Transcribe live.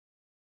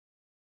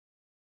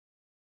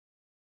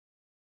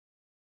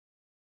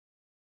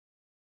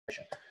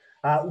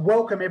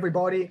Welcome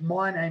everybody.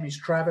 My name is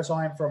Travis.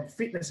 I am from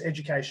Fitness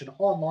Education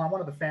Online, one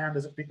of the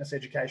founders of Fitness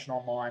Education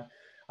Online.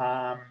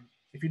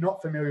 If you're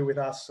not familiar with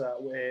us,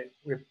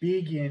 we're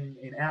big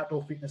in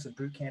outdoor fitness and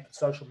boot camp and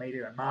social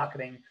media and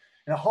marketing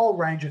and a whole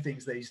range of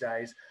things these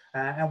days.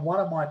 And one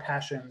of my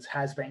passions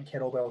has been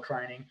kettlebell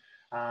training.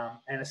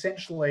 And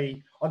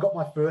essentially, I got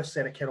my first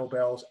set of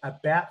kettlebells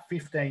about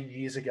 15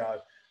 years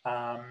ago.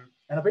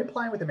 And I've been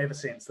playing with them ever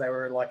since. They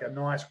were like a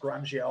nice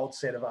grungy old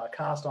set of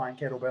cast iron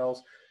kettlebells.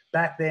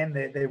 Back then,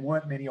 there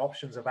weren't many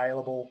options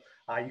available.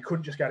 You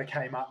couldn't just go to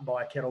Kmart and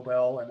buy a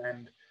kettlebell.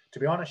 And to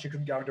be honest, you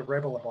couldn't go into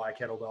Rebel and buy a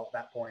kettlebell at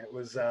that point. It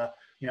was,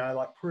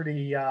 like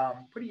pretty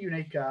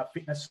unique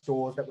fitness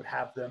stores that would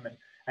have them.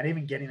 And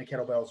even getting the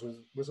kettlebells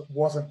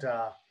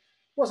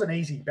wasn't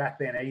easy back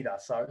then either.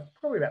 So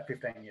probably about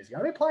 15 years ago.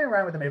 I've been playing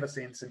around with them ever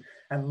since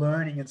and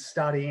learning and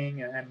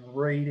studying and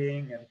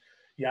reading. And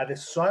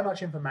there's so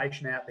much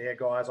information out there,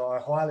 guys. I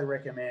highly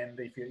recommend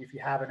if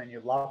you haven't and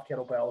you love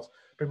kettlebells,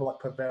 people like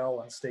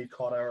Pavel and Steve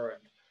Cotter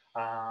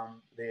and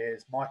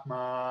there's Mike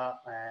Marr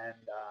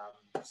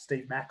and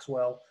Steve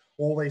Maxwell.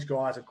 All these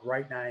guys are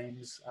great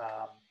names.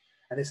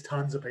 And there's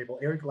tons of people.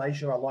 Eric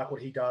Glacier, I like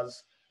what he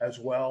does as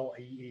well.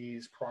 He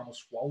is Primal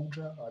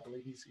Swolger, I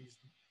believe he's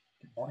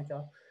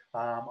moniker.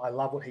 I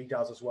love what he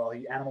does as well.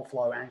 He Animal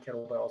Flow and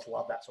kettlebells,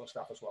 love that sort of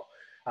stuff as well.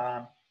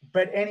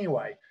 But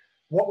anyway,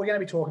 what we're going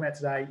to be talking about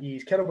today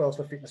is kettlebells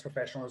for fitness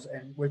professionals,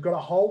 and we've got a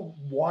whole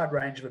wide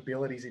range of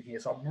abilities in here.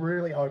 So I'm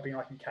really hoping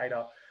I can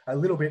cater a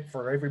little bit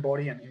for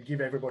everybody and give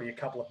everybody a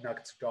couple of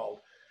nuggets of gold.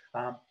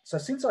 So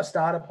since I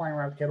started playing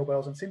around with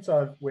kettlebells, and since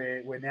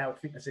we're now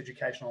at Fitness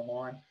Education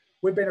Online,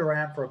 we've been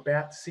around for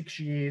about 6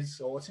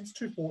 years, or since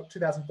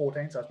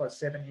 2014, so I suppose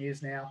 7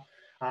 years now,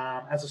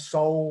 as a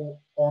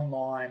sole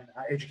online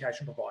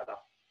education provider.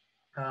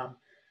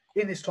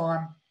 In this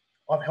time,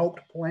 I've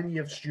helped plenty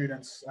of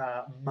students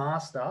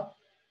master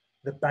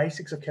the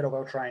basics of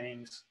kettlebell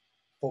trainings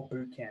for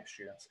boot camp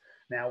students.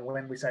 Now,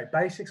 when we say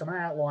basics, I'm going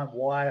to outline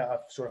why I've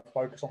sort of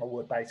focused on the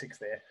word basics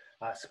there,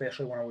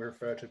 especially when we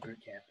refer to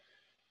boot camp.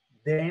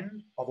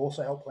 Then I've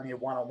also helped plenty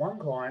of one-on-one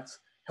clients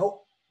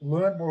help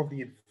learn more of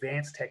the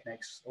advanced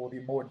techniques or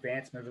the more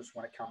advanced movements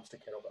when it comes to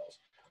kettlebells.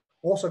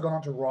 Also gone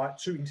on to write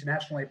 2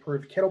 internationally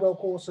approved kettlebell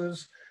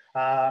courses,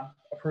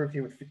 approved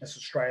here with Fitness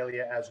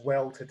Australia as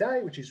well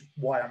today, which is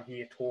why I'm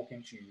here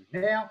talking to you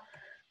now.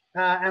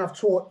 And I've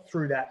taught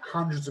through that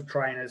hundreds of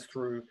trainers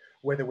through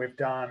whether we've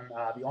done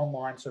the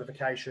online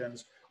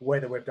certifications,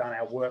 whether we've done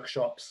our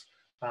workshops,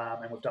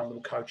 and we've done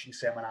little coaching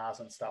seminars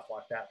and stuff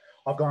like that.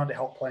 I've gone on to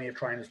help plenty of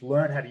trainers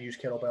learn how to use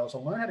kettlebells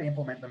and learn how to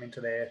implement them into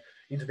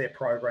their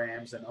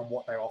programs and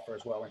what they offer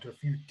as well, into a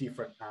few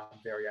different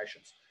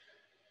variations.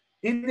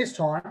 In this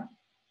time,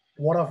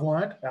 what I've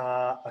learned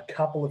are a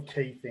couple of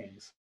key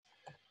things.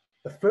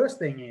 The first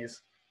thing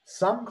is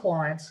some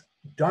clients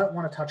don't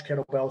want to touch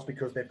kettlebells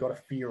because they've got a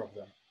fear of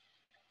them.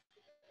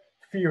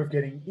 Fear of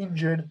getting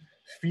injured,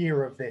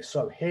 fear of they're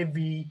so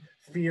heavy,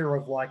 fear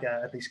of like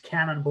this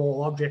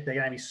cannonball object they're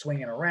going to be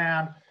swinging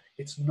around.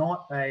 It's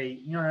not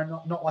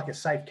not like a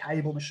safe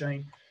cable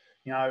machine.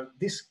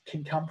 This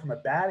can come from a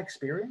bad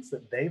experience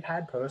that they've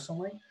had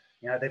personally.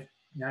 They've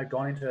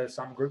gone into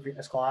some group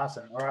fitness class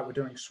and, all right, we're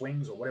doing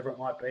swings or whatever it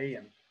might be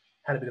and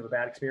had a bit of a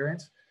bad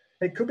experience.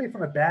 It could be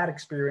from a bad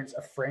experience,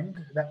 a friend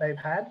that they've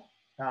had,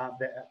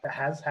 that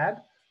has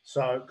had.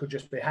 So it could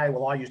just be, hey,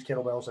 well, I used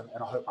kettlebells and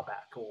I hurt my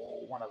back,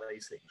 or one of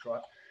these things,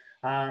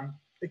 right?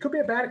 It could be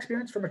a bad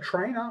experience from a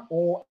trainer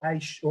or a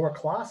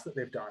class that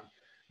they've done.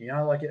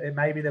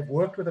 Maybe they've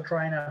worked with a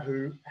trainer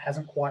who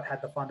hasn't quite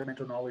had the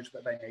fundamental knowledge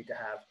that they need to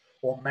have.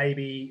 Or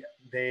maybe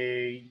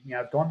they,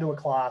 have gone to a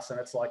class and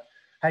it's like,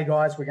 hey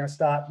guys, we're going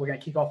to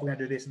kick off, we're going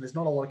to do this. And there's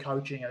not a lot of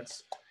coaching and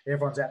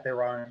everyone's at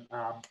their own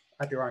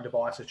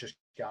devices just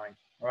going,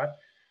 right?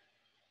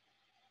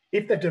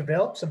 If they've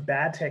developed some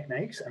bad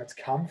techniques and it's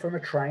come from a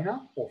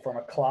trainer or from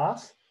a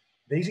class,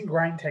 these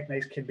ingrained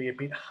techniques can be a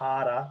bit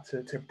harder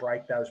to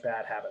break those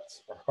bad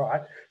habits,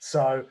 right?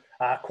 So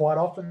quite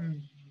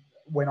often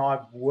when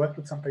I've worked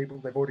with some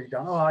people, they've already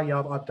done,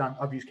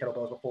 I've used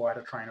kettlebells before. I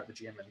had a trainer at the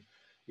gym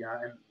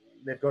and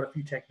they've got a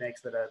few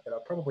techniques that are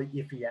probably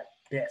iffy at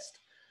best.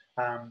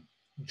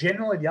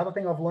 Generally, the other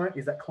thing I've learned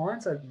is that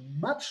clients are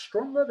much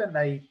stronger than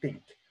they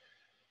think.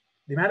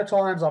 The amount of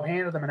times I've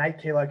handed them an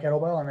 8-kilo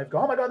kettlebell and they've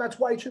gone, oh my God, that's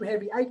way too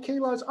heavy. 8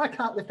 kilos? I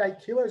can't lift 8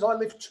 kilos. I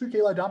lift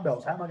 2-kilo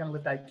dumbbells. How am I going to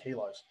lift 8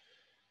 kilos?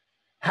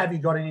 Have you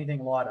got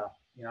anything lighter?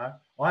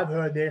 I've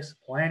heard this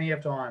plenty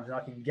of times, and I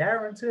can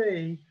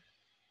guarantee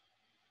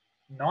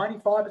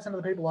 95% of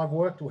the people I've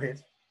worked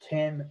with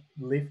can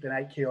lift an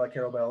 8-kilo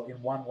kettlebell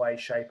in one way,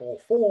 shape, or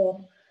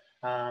form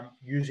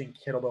using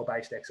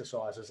kettlebell-based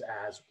exercises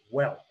as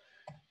well.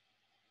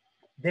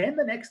 Then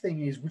the next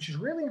thing is, which is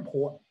really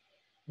important,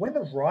 when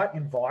the right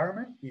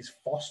environment is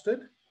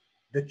fostered,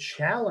 the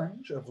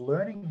challenge of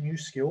learning new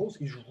skills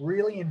is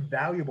really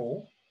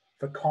invaluable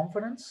for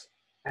confidence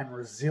and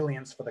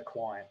resilience for the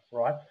client,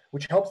 right?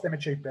 Which helps them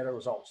achieve better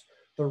results.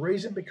 The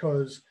reason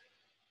because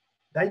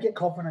they get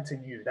confidence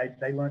in you.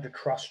 They learn to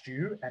trust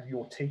you and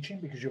your teaching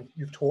because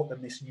you've taught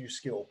them this new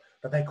skill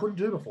that they couldn't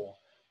do before,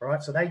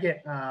 right? So they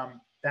get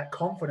that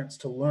confidence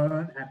to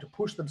learn and to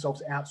push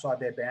themselves outside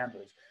their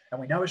boundaries. And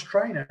we know as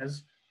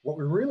trainers, what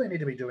we really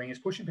need to be doing is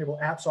pushing people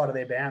outside of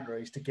their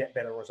boundaries to get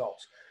better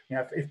results. You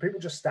know, if people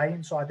just stay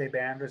inside their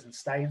boundaries and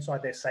stay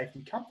inside their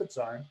safety comfort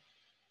zone,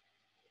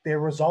 their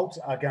results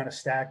are going to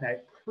stagnate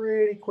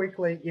pretty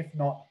quickly, if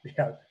not,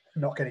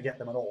 not going to get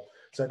them at all.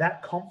 So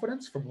that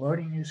confidence from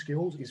learning new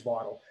skills is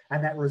vital.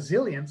 And that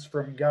resilience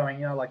from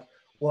going, like,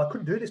 well, I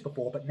couldn't do this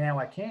before, but now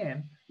I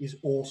can, is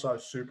also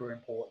super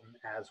important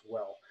as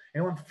well.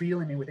 Anyone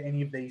feeling me with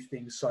any of these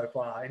things so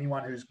far?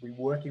 Anyone who's been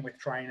working with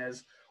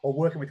trainers or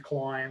working with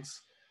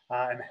clients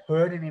and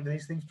heard any of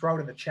these things, throw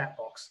it in the chat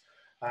box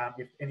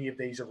if any of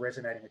these are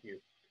resonating with you.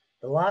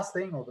 The last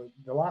thing, or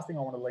the last thing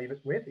I want to leave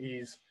it with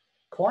is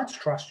clients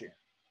trust you.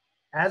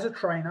 As a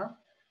trainer,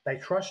 they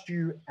trust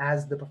you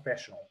as the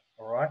professional,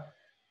 all right?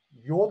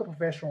 You're the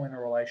professional in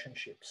a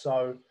relationship.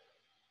 So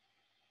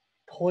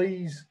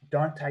please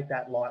don't take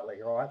that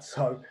lightly, all right?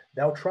 So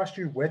they'll trust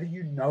you whether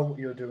you know what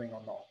you're doing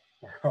or not,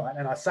 all right?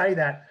 And I say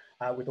that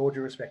with all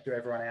due respect to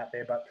everyone out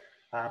there, but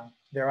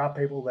there are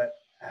people that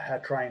are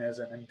trainers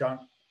and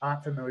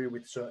aren't familiar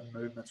with certain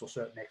movements or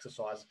certain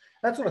exercises.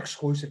 That's not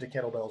exclusive to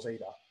kettlebells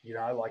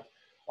either, like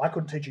I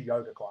couldn't teach a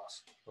yoga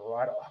class, all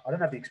right? I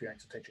don't have the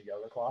experience to teach a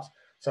yoga class.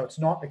 So it's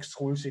not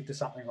exclusive to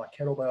something like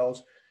kettlebells.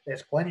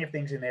 There's plenty of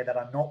things in there that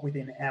are not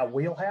within our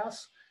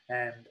wheelhouse.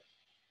 And,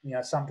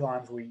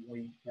 sometimes we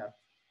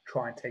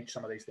try and teach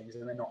some of these things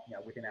and they're not,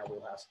 within our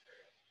wheelhouse.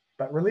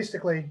 But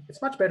realistically,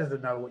 it's much better to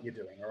know what you're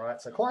doing, all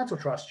right? So clients will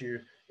trust you,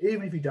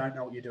 even if you don't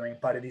know what you're doing,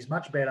 but it is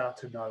much better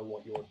to know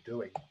what you're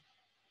doing.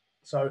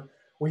 So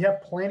we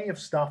have plenty of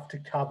stuff to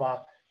cover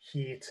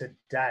here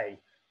today,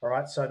 all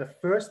right? So the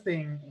first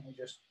thing, let me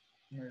just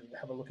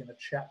have a look in the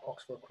chat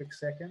box for a quick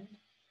second.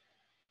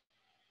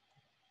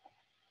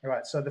 All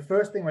right, so the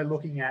first thing we're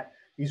looking at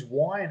is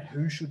why and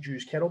who should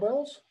use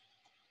kettlebells.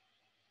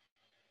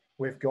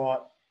 We've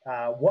got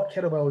what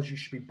kettlebells you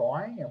should be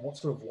buying and what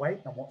sort of weight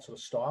and what sort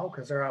of style,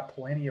 because there are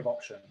plenty of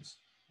options,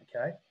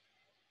 okay?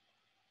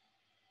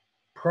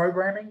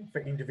 Programming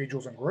for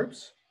individuals and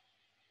groups.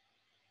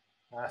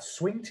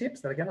 Swing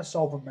tips that are going to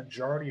solve a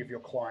majority of your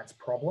clients'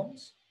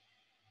 problems.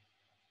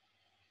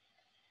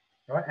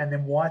 Right, and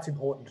then why it's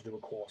important to do a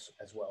course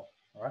as well.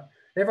 All right,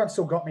 everyone's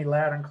still got me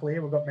loud and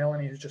clear. We've got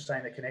Melanie who's just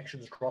saying the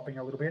connection's dropping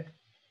a little bit.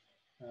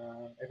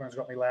 Everyone's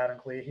got me loud and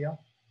clear here.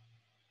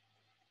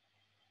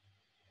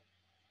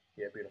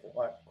 Yeah, beautiful.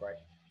 Oh, great.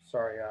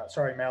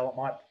 Sorry, Mel. It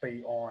might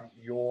be on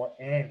your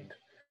end.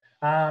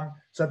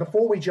 So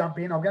before we jump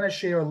in, I'm going to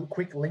share a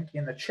quick link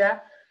in the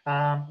chat.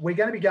 We're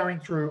going to be going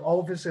through,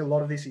 obviously, a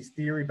lot of this is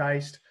theory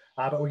based.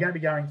 But we're going to be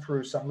going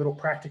through some little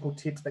practical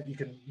tips that you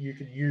can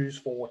use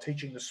for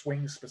teaching the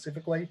swings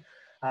specifically.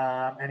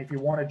 And if you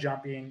want to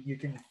jump in, you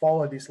can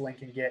follow this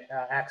link and get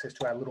access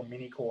to our little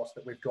mini course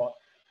that we've got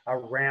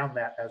around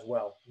that as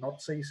well. Not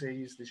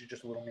CCs, this is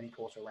just a little mini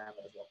course around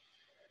that as well.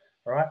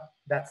 All right,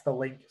 that's the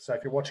link. So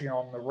if you're watching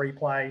on the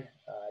replay,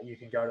 you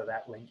can go to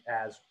that link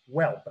as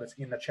well, but it's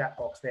in the chat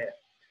box there.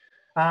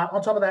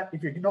 On top of that,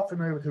 if you're not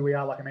familiar with who we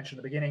are, like I mentioned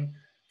at the beginning,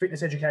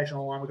 Fitness Education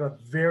Online, we've got a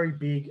very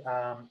big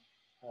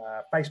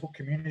Facebook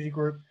community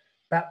group,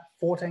 about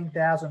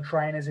 14,000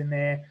 trainers in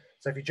there.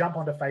 So if you jump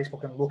onto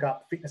Facebook and look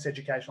up Fitness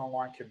Education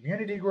Online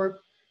Community Group,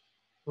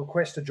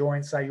 request to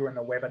join, say you're in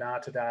the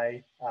webinar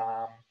today.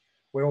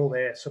 We're all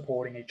there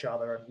supporting each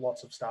other and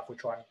lots of stuff. We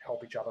try and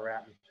help each other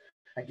out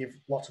and give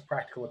lots of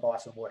practical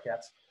advice and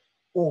workouts,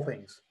 all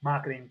things,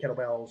 marketing,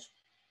 kettlebells,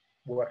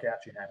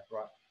 workouts, you name it,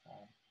 right?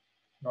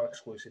 Not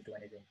exclusive to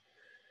anything.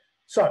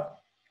 So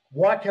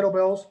why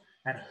kettlebells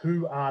and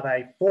who are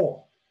they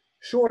for?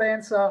 Short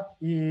answer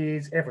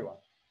is everyone.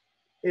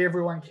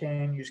 Everyone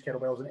can use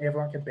kettlebells and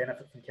everyone can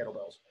benefit from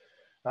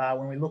kettlebells.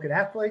 When we look at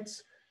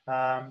athletes,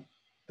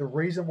 the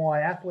reason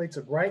why athletes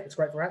are great, it's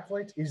great for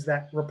athletes, is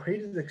that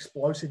repeated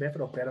explosive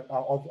effort of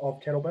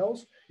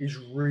kettlebells is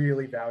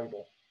really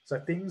valuable. So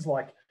things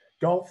like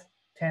golf,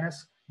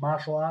 tennis,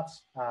 martial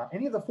arts,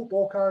 any of the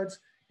football codes,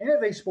 any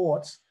of these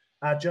sports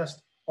are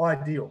just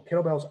ideal.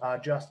 Kettlebells are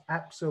just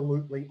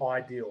absolutely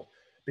ideal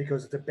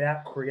because it's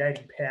about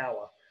creating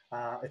power.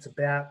 It's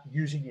about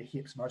using your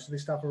hips. Most of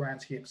this stuff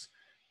around hips,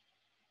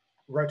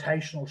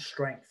 rotational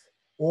strength,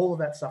 all of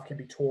that stuff can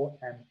be taught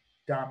and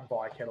done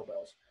by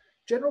kettlebells.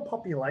 General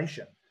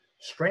population,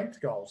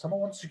 strength goals. Someone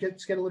wants to get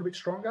a little bit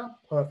stronger,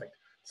 perfect.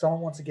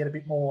 Someone wants to get a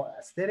bit more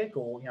aesthetic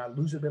or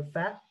lose a bit of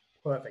fat,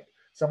 perfect.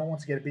 Someone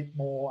wants to get a bit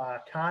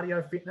more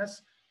cardio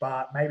fitness,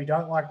 but maybe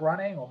don't like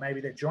running or maybe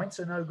their joints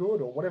are no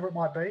good or whatever it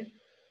might be,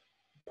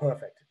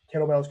 perfect.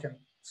 Kettlebells can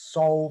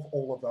solve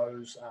all of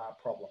those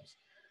problems.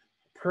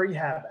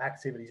 Prehab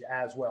activities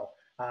as well.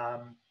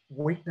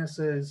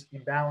 Weaknesses,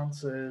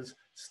 imbalances,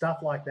 stuff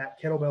like that.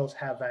 Kettlebells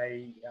have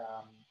a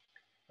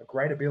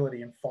great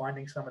ability in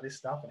finding some of this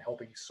stuff and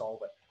helping solve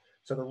it.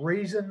 So the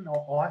reason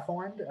I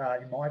find,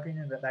 in my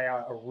opinion, that they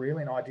are a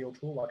really an ideal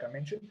tool, like I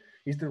mentioned,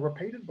 is the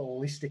repeated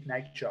ballistic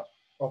nature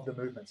of the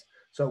movements.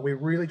 So we're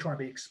really trying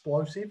to be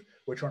explosive.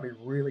 We're trying to be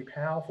really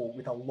powerful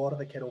with a lot of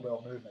the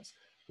kettlebell movements,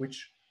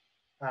 which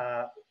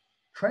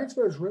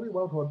transfers really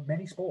well to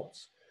many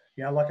sports.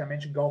 You know, like I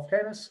mentioned, golf,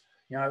 tennis,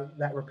 you know,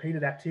 that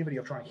repeated activity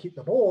of trying to hit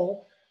the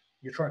ball,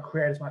 you're trying to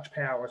create as much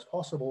power as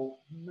possible,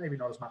 maybe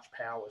not as much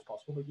power as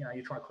possible, but, you know,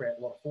 you're trying to create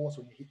a lot of force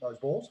when you hit those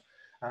balls.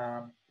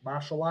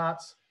 Martial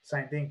arts,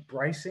 same thing,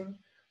 bracing.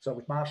 So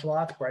with martial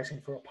arts,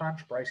 bracing for a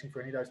punch, bracing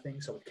for any of those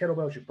things. So with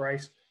kettlebells, you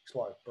brace,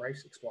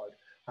 explode.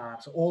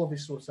 So all of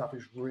this sort of stuff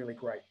is really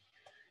great.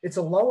 It's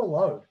a lower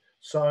load.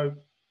 So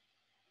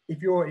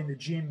if you're in the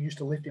gym used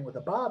to lifting with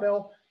a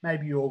barbell,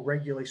 maybe you're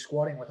regularly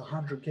squatting with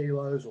 100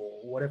 kilos or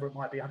whatever it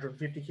might be,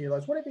 150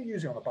 kilos, whatever you're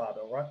using on the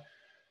barbell, right?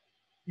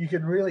 You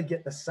can really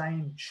get the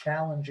same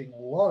challenging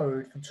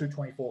load from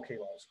 224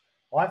 kilos.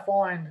 I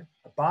find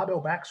a barbell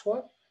back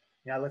squat,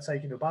 you know, let's say you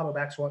can do a barbell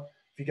back squat.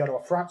 If you go to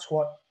a front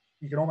squat,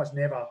 you can almost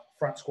never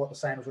front squat the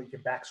same as what you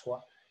can back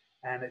squat.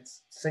 And it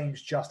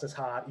seems just as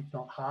hard, if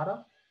not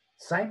harder.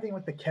 Same thing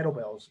with the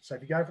kettlebells. So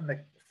if you go from the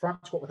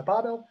front squat with a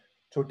barbell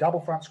to a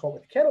double front squat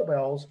with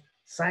kettlebells,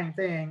 same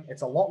thing.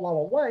 It's a lot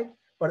lower weight,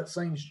 but it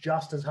seems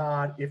just as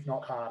hard, if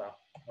not harder.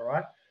 All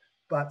right.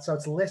 But so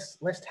it's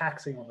less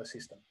taxing on the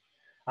system.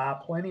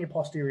 Plenty of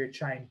posterior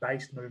chain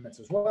based movements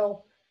as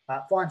well.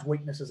 Finds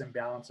weaknesses and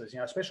balances, you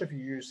know, especially if you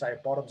use, say, a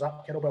bottoms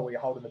up kettlebell where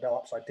you're holding the bell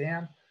upside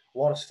down. A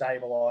lot of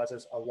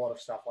stabilizers, a lot of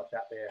stuff like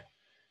that there.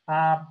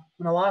 And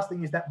the last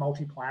thing is that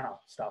multi-planar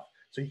stuff.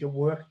 So you can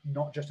work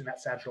not just in that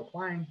sagittal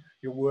plane,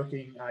 you're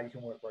working, you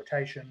can work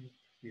rotation,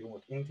 you can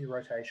work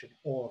anti-rotation,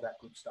 all of that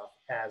good stuff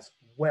as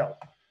well.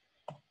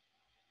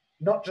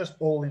 Not just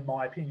all in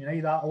my opinion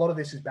either. A lot of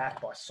this is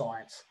backed by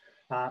science.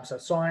 So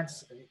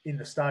science in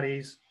the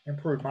studies,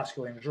 improve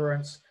muscular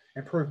endurance,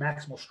 improve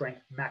maximal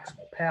strength,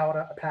 maximal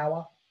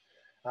power,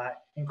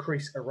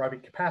 increase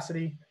aerobic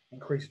capacity,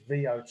 increase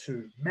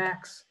VO2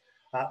 max,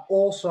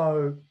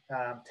 also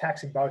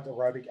taxing both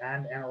aerobic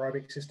and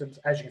anaerobic systems.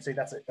 As you can see,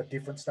 that's a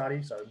different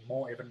study, so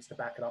more evidence to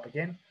back it up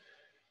again.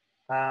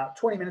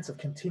 20 minutes of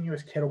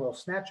continuous kettlebell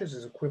snatches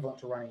is equivalent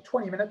to running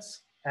 20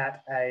 minutes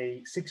at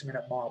a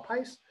 6-minute mile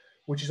pace,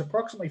 which is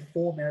approximately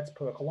 4 minutes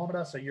per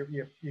kilometer. So you're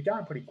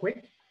going pretty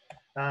quick.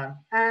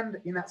 And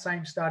in that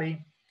same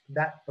study,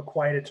 that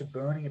equated to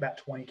burning about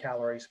 20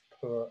 calories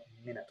per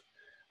minute,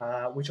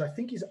 which I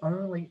think is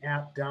only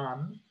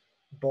outdone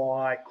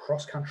by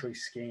cross-country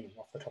skiing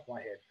off the top of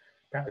my head.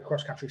 Apparently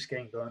cross-country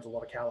skiing burns a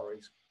lot of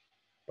calories.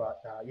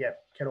 But yeah,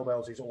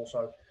 kettlebells is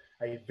also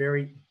a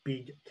very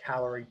big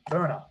calorie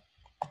burner.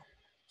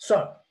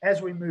 So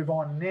as we move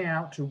on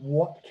now to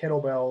what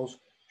kettlebells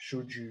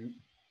should you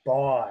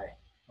buy?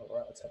 All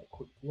right, let's have a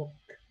quick look.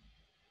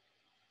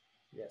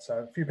 Yeah, so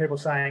a few people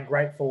saying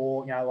great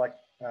for, you know, like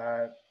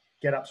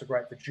get-ups are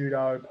great for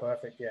judo.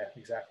 Perfect. Yeah,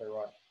 exactly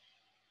right.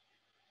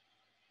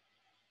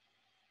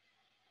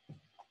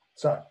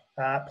 So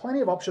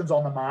plenty of options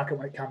on the market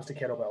when it comes to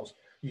kettlebells.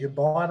 You can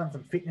buy them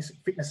from fitness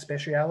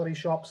speciality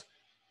shops,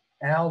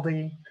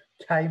 Aldi,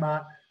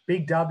 Kmart,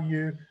 Big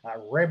W,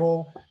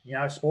 Rebel, you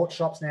know, sports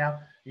shops now.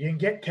 You can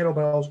get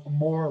kettlebells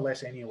more or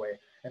less anywhere.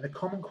 And the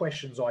common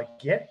questions I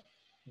get,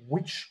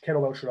 which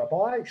kettlebell should I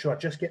buy? Should I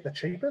just get the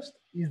cheapest?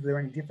 Is there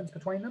any difference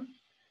between them?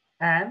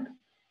 And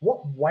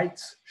what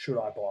weights should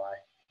I buy?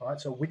 All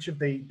right, so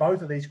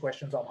both of these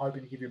questions I'm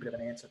hoping to give you a bit of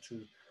an answer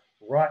to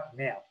right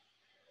now.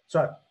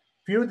 So a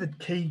few of the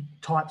key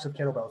types of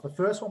kettlebells. The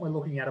first one we're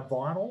looking at are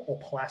vinyl or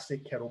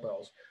plastic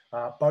kettlebells.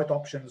 Both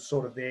options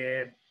sort of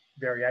their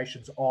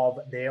variations of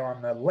there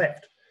on the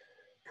left.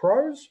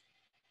 Pros,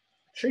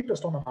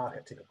 cheapest on the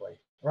market typically,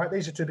 right?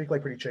 These are typically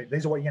pretty cheap.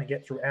 These are what you're going to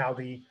get through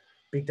Aldi,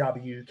 Big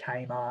W,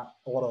 Kmart,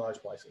 a lot of those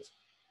places.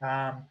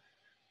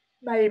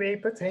 Maybe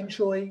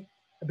potentially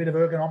a bit of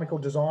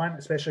ergonomical design,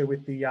 especially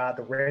with the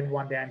red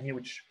one down here,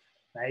 which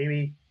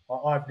maybe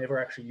I've never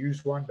actually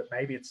used one, but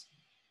maybe it's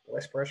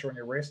less pressure on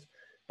your wrist.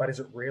 But is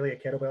it really a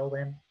kettlebell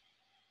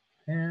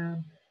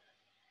then?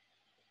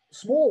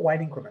 Small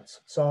weight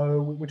increments.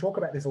 So we talk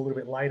about this a little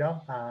bit later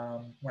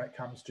when it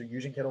comes to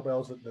using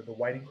kettlebells. The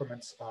weight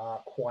increments are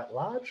quite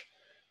large,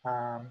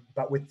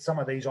 but with some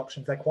of these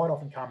options, they quite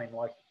often come in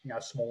like, you know,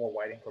 smaller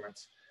weight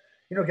increments.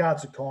 In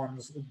regards to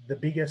cons, the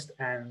biggest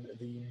and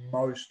the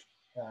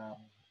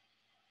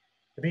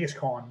biggest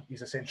con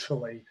is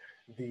essentially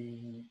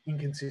the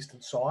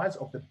inconsistent size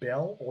of the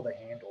bell or the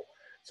handle.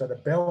 So the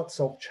bell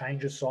itself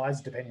changes size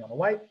depending on the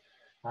weight.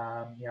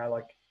 You know,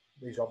 like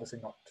these are obviously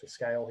not to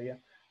scale here,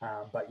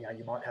 but you know,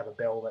 you might have a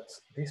bell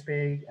that's this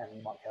big and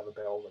you might have a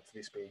bell that's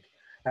this big.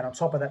 And on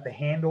top of that, the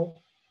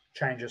handle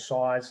changes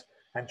size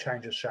and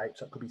changes shape.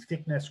 So it could be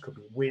thickness, could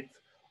be width,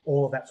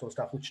 all of that sort of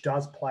stuff, which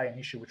does play an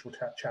issue, which we'll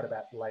chat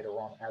about later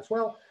on as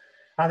well.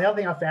 The other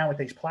thing I found with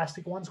these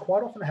plastic ones,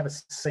 quite often they have a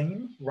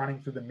seam running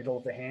through the middle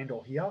of the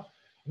handle here. I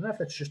don't know if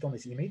that's just on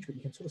this image, but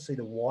you can sort of see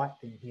the white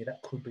thing here.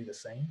 That could be the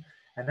seam.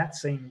 And that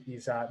seam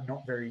is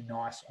not very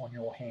nice on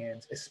your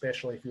hands,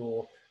 especially if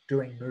you're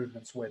doing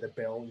movements where the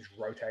bell is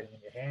rotating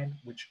in your hand,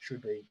 which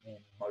should be in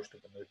most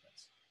of the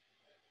movements.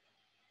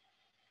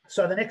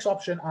 So the next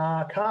option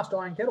are cast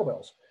iron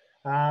kettlebells.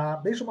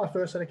 These were my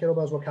first set of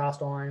kettlebells, were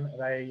cast iron.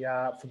 They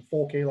from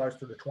 4 kilos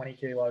to the 20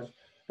 kilos.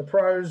 The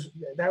pros,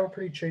 they were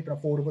pretty cheap and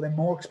affordable. They're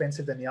more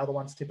expensive than the other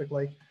ones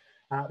typically.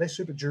 They're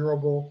super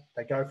durable.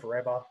 They go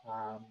forever.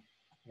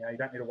 You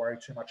don't need to worry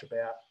too much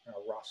about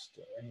rust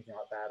or anything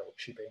like that, or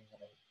chipping. I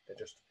mean, they're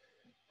just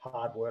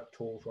hard work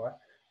tools,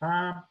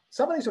 right?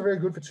 Some of these are very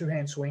good for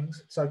two-hand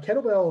swings. So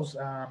kettlebells,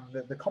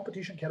 the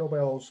competition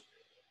kettlebells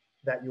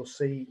that you'll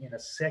see in a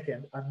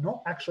second are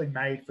not actually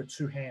made for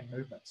two-hand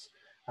movements.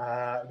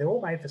 They're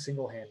all made for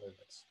single-hand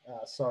movements.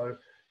 So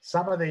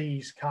some of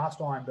these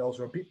cast iron bells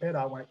are a bit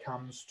better when it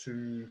comes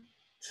to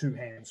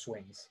two-hand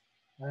swings.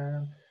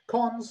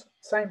 Cons,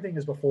 same thing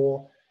as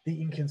before,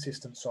 the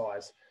inconsistent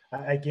size.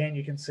 Again,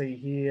 you can see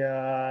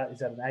here, is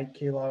that an 8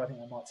 kilo? I think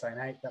I might say an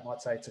 8. That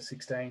might say it's a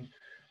 16.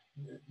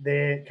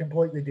 They're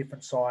completely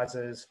different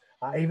sizes.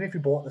 Even if you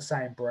bought the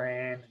same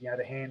brand,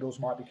 the handles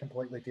might be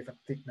completely different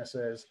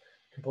thicknesses,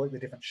 completely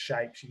different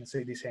shapes. You can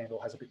see this handle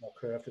has a bit more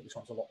curved, this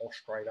one's a lot more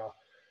straighter.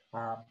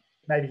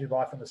 Maybe if you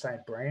buy from the same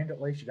brand,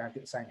 at least you don't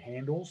get the same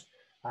handles,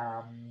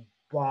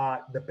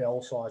 but the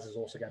bell size is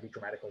also going to be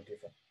dramatically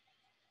different.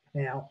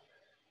 Now,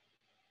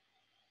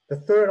 the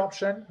third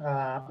option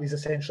is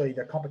essentially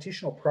the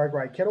competition or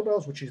pro-grade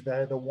kettlebells, which is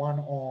the one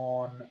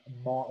on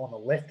the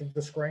left of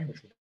the screen,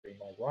 which would be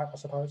my right, I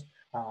suppose,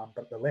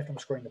 but the left on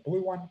the screen, the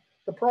blue one.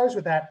 The pros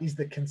with that is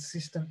the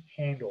consistent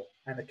handle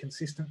and the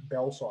consistent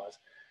bell size.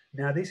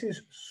 Now, this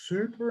is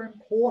super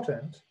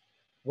important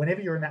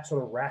whenever you're in that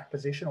sort of rack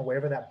position or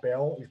wherever that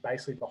bell is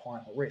basically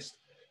behind the wrist,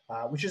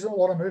 which is a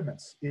lot of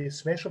movements,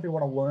 especially if you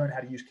want to learn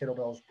how to use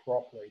kettlebells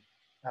properly.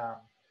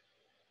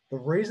 The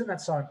reason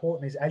that's so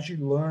important is as you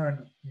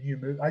learn new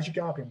moves, as you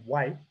go up in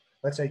weight,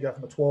 let's say you go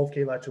from a 12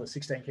 kilo to a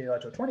 16 kilo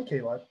to a 20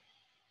 kilo,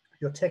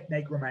 your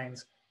technique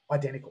remains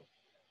identical.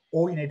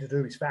 All you need to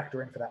do is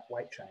factor in for that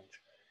weight change.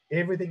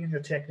 Everything in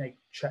your technique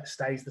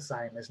stays the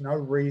same. There's no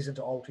reason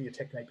to alter your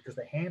technique because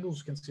the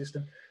handle's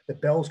consistent, the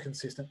bell's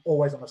consistent,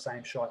 always on the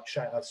same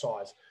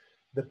size.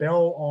 The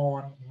bell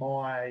on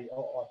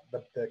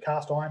the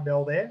cast iron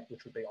bell there,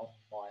 which would be on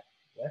my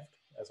left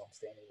as I'm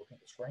standing looking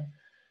at the screen,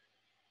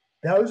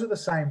 those are the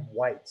same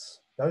weights.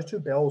 Those two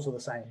bells are the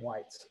same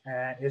weights.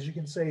 And as you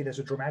can see, there's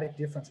a dramatic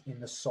difference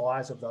in the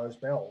size of those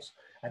bells.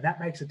 And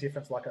that makes a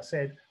difference, like I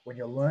said, when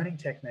you're learning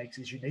techniques,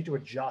 is you need to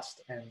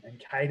adjust and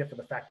cater for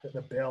the fact that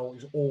the bell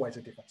is always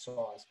a different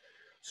size.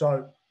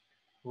 So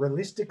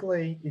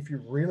realistically, if you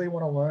really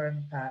want to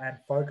learn and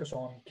focus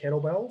on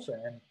kettlebells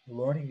and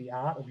learning the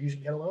art of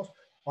using kettlebells,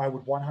 I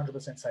would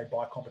 100% say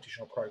buy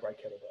competition or pro-grade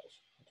kettlebells,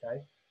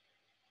 okay?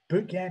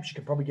 Boot camps, you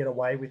can probably get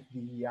away with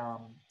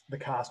the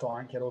cast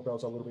iron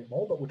kettlebells a little bit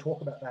more, but we'll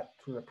talk about that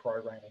through the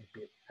programming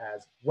bit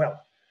as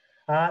well.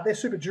 They're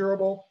super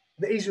durable.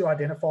 They're easy to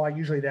identify.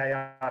 Usually they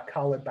are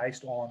colored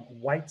based on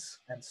weights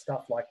and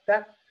stuff like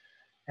that.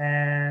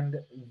 And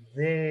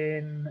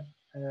then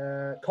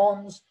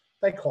cons,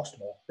 they cost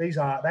more. They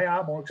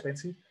are more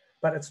expensive,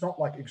 but it's not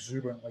like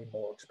exuberantly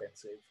more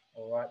expensive.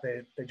 All right,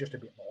 they're just a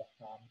bit more.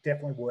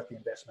 Definitely worth the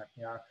investment.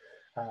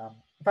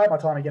 If I had my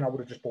time again, I would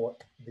have just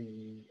bought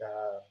the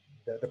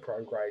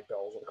pro grade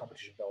bells or the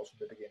competition bells from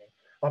the beginning.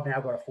 I've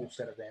now got a full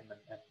set of them,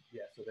 and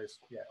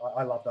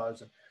I love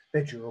those, and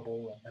they're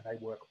durable and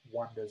they work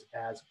wonders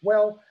as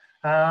well.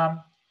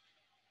 A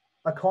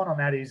con on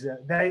that is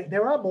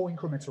there are more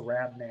increments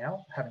around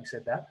now, having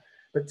said that,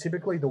 but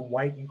typically the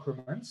weight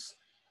increments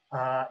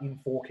are in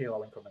 4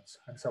 kilo increments.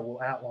 And so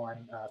we'll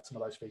outline some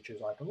of those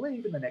features, I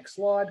believe, in the next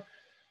slide.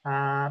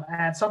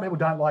 And some people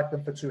don't like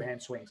them for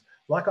two-hand swings.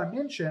 Like I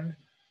mentioned,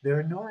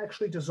 they're not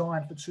actually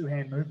designed for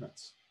two-hand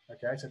movements.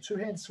 Okay, so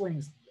two-hand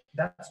swings,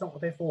 that's not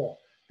what they're for.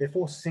 They're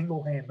for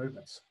single-hand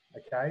movements.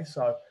 Okay,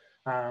 so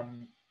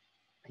and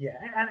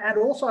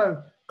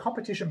also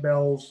competition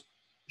bells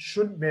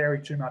shouldn't vary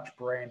too much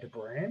brand to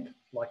brand.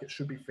 Like it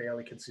should be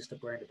fairly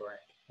consistent brand to brand.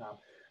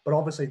 But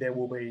obviously there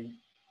will be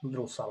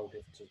little subtle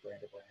differences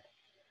brand to brand.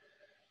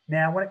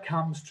 Now, when it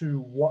comes to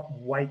what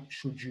weight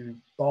should you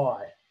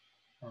buy,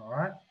 all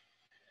right?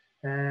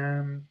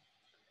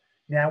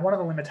 Now, one of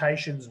the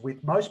limitations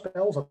with most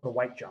bells are the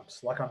weight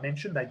jumps. Like I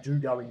mentioned, they do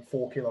go in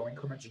 4 kilo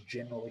increments,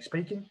 generally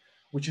speaking,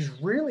 which is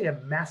really a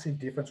massive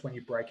difference when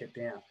you break it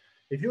down.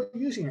 If you're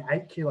using an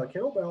 8 kilo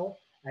kettlebell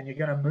and you're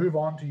going to move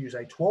on to use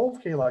a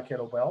 12 kilo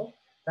kettlebell,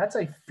 that's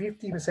a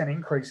 50%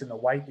 increase in the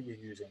weight that you're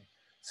using.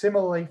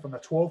 Similarly, from the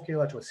 12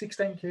 kilo to a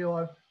 16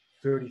 kilo,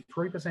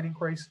 33%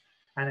 increase,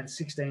 and then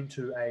 16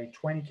 to a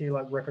 20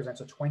 kilo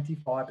represents a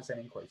 25%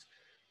 increase.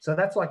 So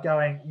that's like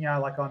going,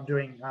 like I'm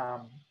doing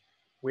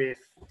with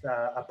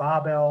a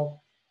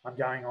barbell, I'm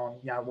going on,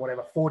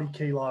 whatever, 40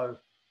 kilo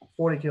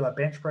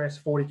bench press,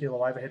 40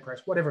 kilo overhead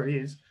press, whatever it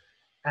is.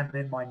 And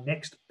then my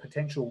next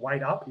potential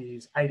weight up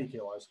is 80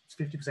 kilos. It's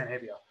 50%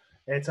 heavier.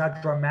 It's a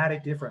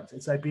dramatic difference.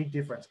 It's a big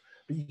difference.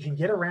 But you can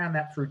get around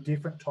that through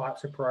different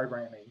types of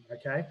programming,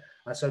 okay?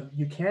 So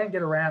you can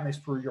get around this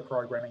through your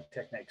programming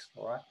techniques,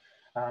 all right?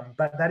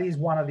 But that is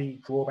one of the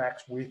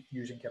drawbacks with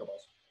using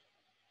kettlebells.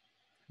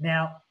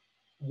 Now,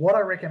 what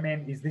I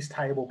recommend is this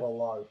table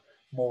below,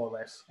 more or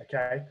less,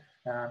 okay?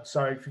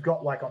 So if you've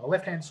got like on the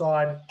left-hand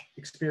side,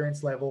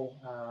 experience level,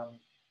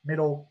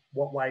 middle,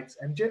 what weights,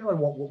 and generally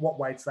what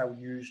weights they will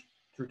use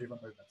through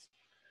different movements.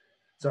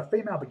 So a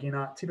female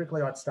beginner,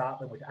 typically I'd start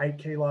them with 8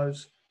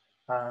 kilos.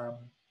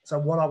 So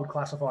what I would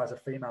classify as a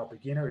female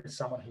beginner is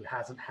someone who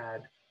hasn't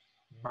had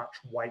much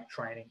weight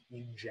training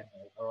in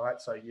general. All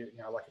right. So you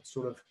know, like it's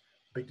sort of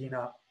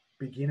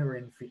beginner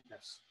in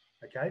fitness.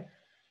 Okay.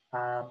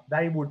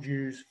 They would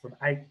use from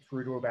 8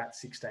 through to about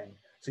 16.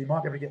 So you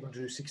might be able to get them to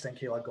do 16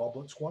 kilo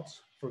goblet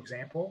squats, for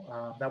example.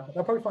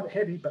 They'll probably find it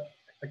heavy, but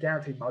I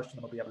guarantee most of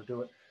them will be able to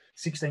do it.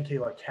 16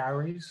 kilo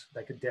carries,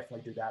 they could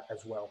definitely do that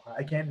as well.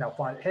 Again, they'll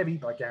find it heavy,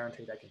 but I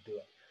guarantee they can do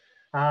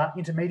it.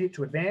 Intermediate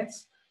to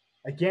advanced,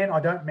 again, I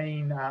don't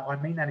mean, I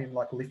mean that in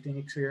like lifting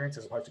experience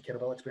as opposed to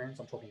kettlebell experience.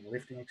 I'm talking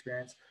lifting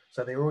experience.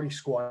 So they're already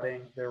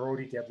squatting, they're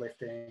already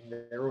deadlifting,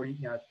 they're already,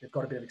 you know, they've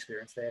got a bit of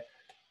experience there.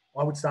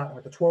 I would start them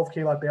with a 12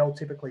 kilo bell,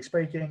 typically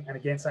speaking. And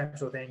again, same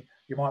sort of thing.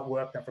 You might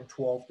work them from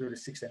 12 through to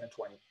 16 and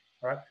 20.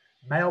 All right.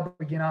 Male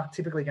beginner,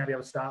 typically going to be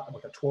able to start them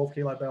with a 12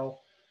 kilo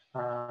bell.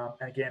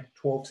 And again,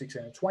 12,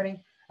 16, and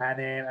 20. And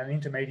then an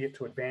intermediate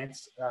to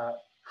advanced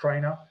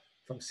trainer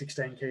from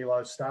 16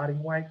 kilos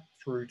starting weight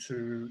through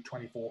to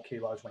 24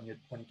 kilos when you're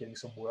getting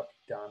some work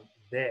done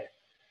there.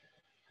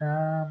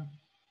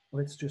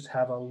 Let's just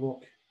have a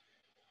look.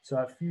 So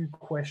a few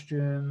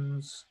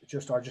questions.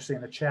 I just see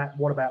in the chat.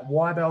 What about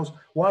Y bells?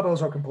 Y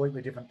bells are a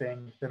completely different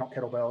thing. They're not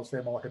kettlebells.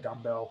 They're more like a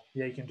dumbbell.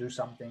 Yeah, you can do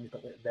some things,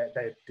 but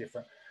they're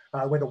different.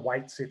 Where the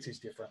weight sits is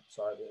different.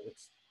 So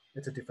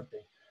it's a different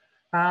thing.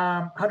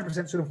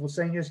 100% suitable for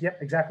seniors.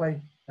 Yep, exactly.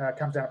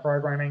 Comes down to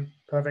programming.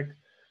 Perfect.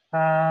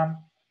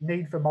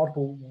 Need for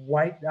multiple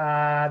weight.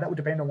 That would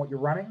depend on what you're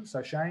running.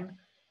 So Shane.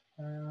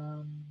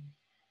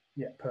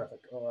 Yeah,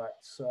 perfect. All right.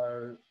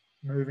 So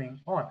moving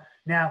on.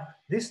 Now,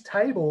 this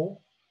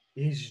table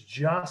is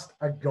just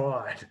a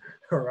guide.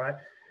 All right.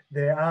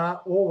 There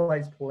are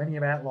always plenty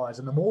of outliers.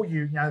 And the more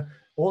you know,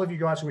 all of you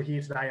guys who are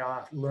here today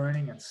are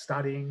learning and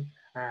studying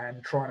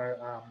and trying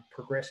to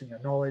progress in your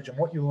knowledge. And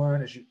what you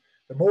learn is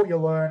the more you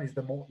learn is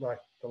the more, like,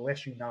 the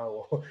less you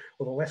know, or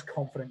the less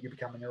confident you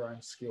become in your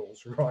own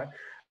skills, right?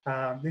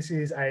 This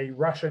is a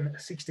Russian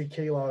 60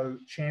 kilo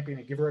champion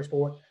at giveaway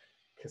sport,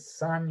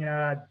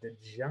 Ksania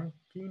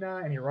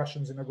Djankina. Any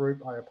Russians in the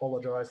group, I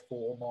apologize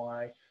for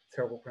my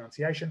terrible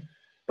pronunciation.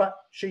 But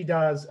she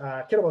does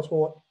kettlebell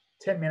sport,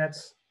 10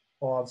 minutes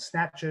of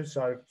snatches,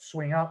 so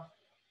swing up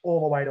all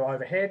the way to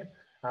overhead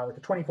with a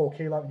 24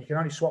 kilo, and you can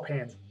only swap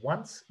hands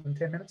once in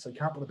 10 minutes, so you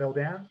can't put the bell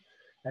down.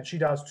 And she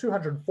does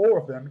 204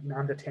 of them in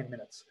under 10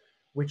 minutes,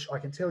 which I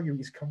can tell you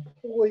is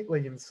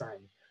completely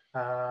insane.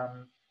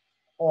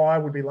 I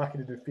would be lucky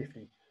to do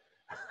 50.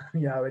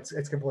 You know,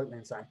 it's completely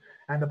insane.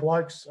 And the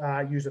blokes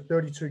use a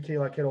 32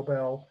 kilo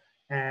kettlebell,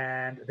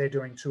 and they're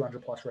doing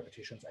 200 plus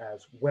repetitions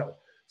as well.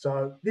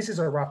 So this is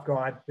a rough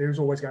guide. There's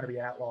always going to be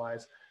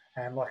outliers.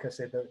 And like I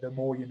said, the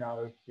more you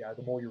know,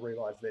 the more you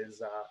realize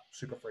there's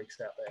super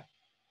freaks out there.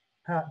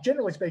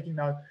 Generally speaking,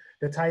 though,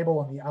 the table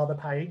on the other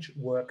page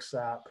works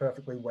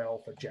perfectly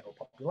well for general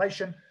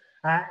population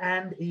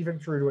and even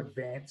through to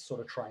advanced sort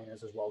of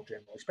trainers as well,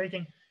 generally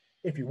speaking.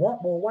 If you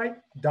want more weight,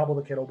 double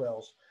the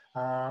kettlebells.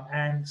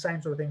 And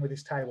same sort of thing with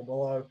this table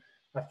below.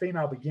 A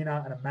female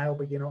beginner and a male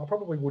beginner, I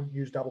probably wouldn't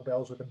use double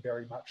bells with them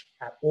very much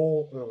at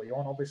all early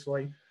on,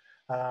 obviously.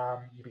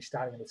 You'd be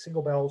starting with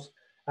single bells.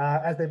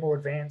 As they're more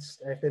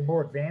advanced, if they're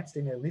more advanced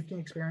in their lifting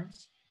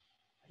experience,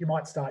 you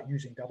might start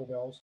using double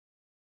bells.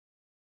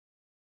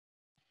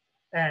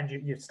 And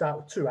you start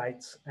with 2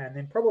 8s and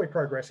then probably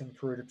progressing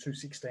through to 2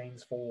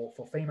 16s for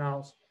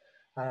females.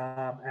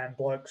 And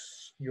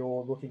blokes,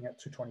 you're looking at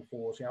 2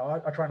 24s. You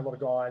know, I train a lot of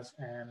guys,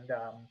 and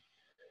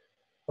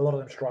a lot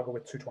of them struggle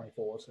with 2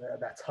 24s.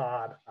 That's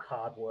hard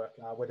work,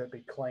 whether it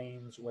be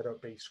cleans, whether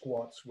it be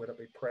squats, whether it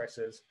be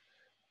presses.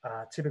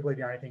 Typically,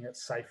 the only thing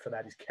that's safe for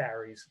that is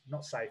carries.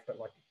 Not safe, but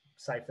like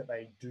safe that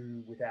they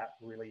do without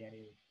really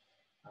any,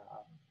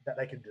 that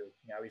they can do,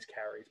 you know, is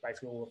carries.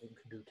 Basically, all of them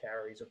can do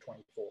carries of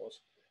 24s.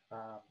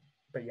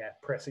 But yeah,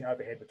 pressing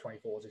overhead with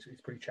 24s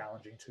is pretty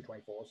challenging. 2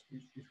 24s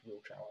is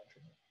real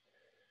challenging.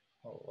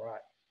 All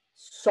right.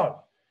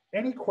 So,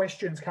 any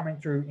questions coming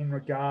through in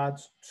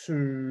regards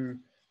to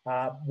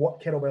what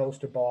kettlebells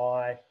to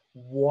buy,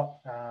 what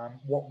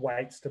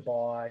weights to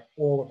buy,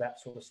 all of that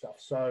sort of stuff.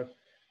 So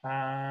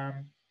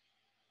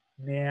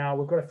now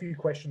we've got a few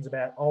questions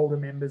about older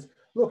members.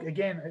 Look,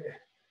 again,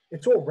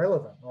 it's all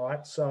relevant,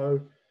 right?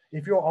 So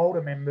if your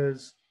older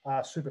members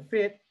are super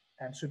fit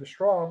and super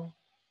strong,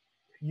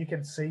 you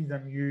can see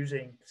them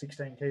using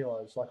 16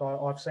 kilos. Like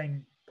I've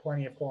seen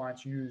plenty of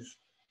clients use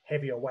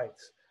heavier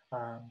weights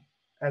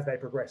as they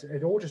progress.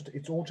 It's all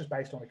just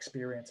based on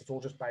experience. It's all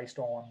just based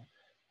on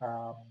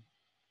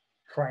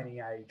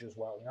training age as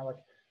well. You know, like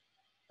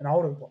an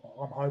older,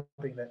 I'm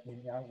hoping that,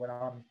 you know, when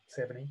I'm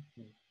 70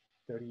 in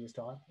 30 years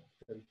time,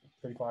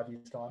 35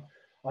 years time,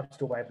 I'm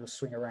still able to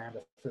swing around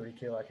a 30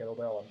 kilo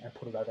kettlebell and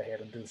put it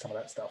overhead and do some of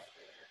that stuff.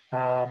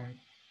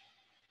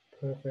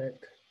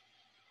 Perfect.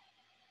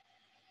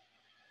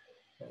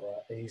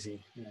 All right,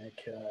 easy.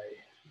 Okay,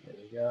 there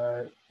we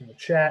go. In the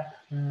chat.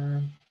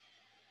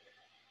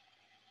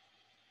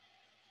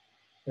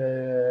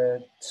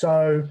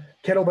 So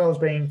kettlebells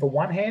being for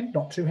one hand,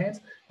 not two hands.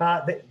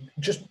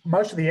 Just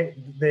most of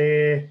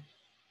they're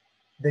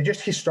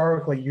just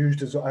historically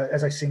used as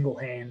a single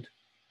hand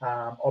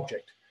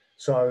object.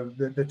 So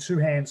the two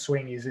hand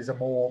swing is a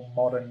more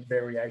modern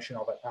variation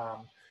of it.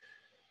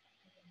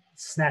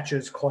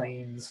 Snatches,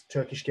 cleans,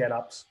 Turkish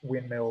get-ups,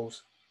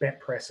 windmills, bent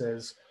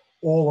presses,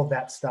 all of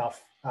that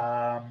stuff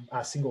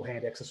are single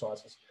hand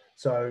exercises.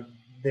 So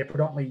they're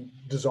predominantly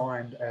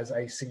designed as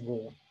a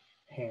single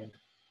hand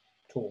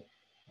tool.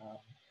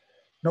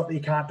 Not that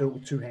you can't do it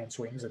with two hand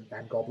swings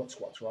and goblet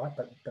squats, right?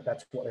 But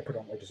that's what they're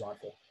predominantly designed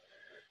for.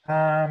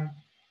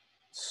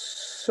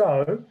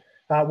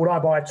 Would I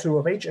buy two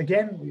of each?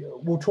 Again,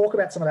 we'll talk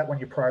about some of that when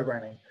you're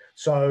programming.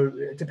 So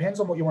it depends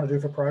on what you want to do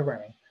for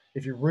programming.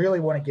 If you really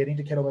want to get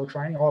into kettlebell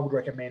training, I would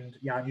recommend,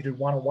 you do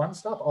one-on-one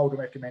stuff, I would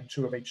recommend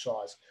two of each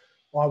size.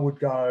 I would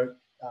go,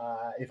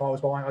 if I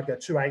was buying, I'd go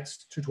 2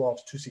 8s, 2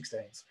 12s, 2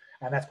 16s.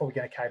 And that's probably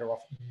going to cater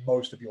off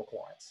most of your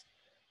clients.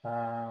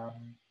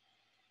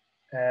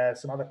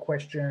 Some other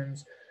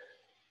questions.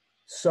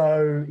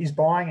 So is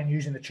buying and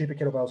using the cheaper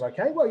kettlebells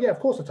okay? Well, yeah, of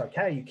course it's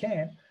okay. You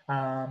can.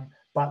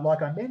 But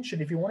like I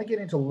mentioned, if you want to get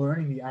into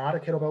learning the art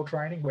of kettlebell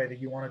training, whether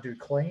you want to do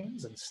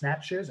cleans and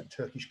snatches and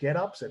Turkish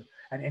get-ups and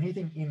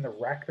anything in the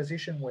rack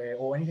position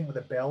or anything with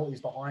a bell is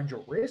behind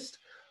your wrist,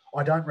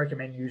 I don't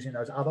recommend using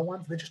those other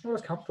ones. They're just not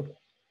as comfortable.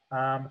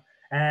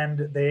 And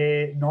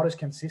they're not as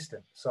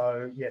consistent.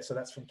 So yeah, so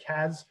that's from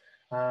Kaz.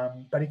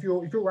 But if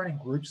you're running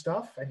group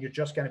stuff and you're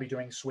just going to be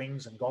doing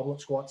swings and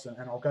goblet squats, and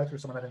I'll go through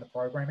some of that in the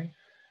programming,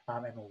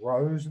 and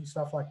rows and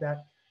stuff like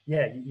that,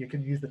 yeah, you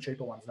can use the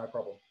cheaper ones, no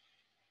problem.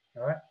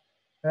 All right.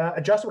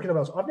 Adjustable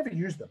kettlebells, I've never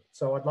used them,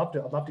 so I'd love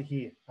to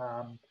hear.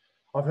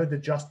 I've heard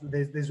that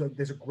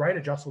there's a great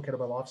adjustable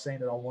kettlebell I've seen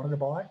that I wanted to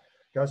buy.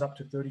 Goes up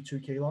to 32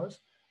 kilos,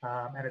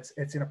 and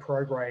it's in a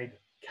pro grade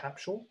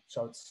capsule,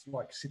 so it's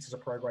like sits as a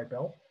pro grade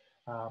bell.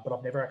 But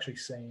I've never actually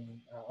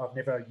seen. I've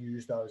never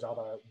used those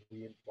other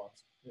weird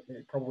ones.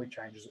 It probably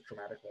changes it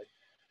dramatically.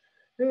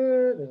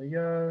 There we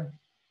go.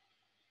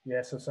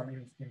 Yeah, so some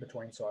in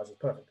between sizes.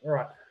 Perfect. All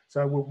right,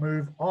 so we'll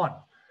move on.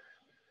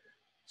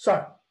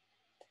 So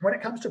when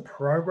it comes to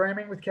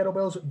programming with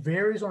kettlebells, it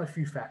varies on a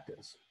few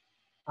factors.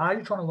 Are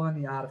you trying to learn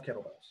the art of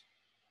kettlebells?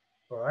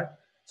 All right.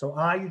 So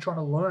are you trying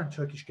to learn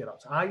Turkish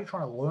get-ups? Are you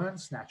trying to learn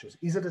snatches?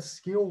 Is it a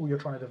skill you're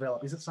trying to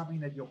develop? Is it something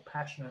that you're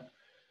passionate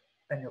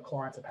and your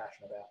clients are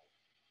passionate about?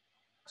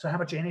 So how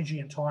much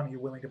energy and time are you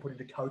willing to put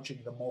into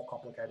coaching the more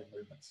complicated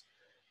movements?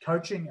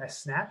 Coaching a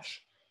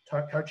snatch,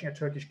 coaching a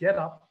Turkish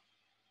get-up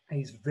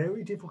is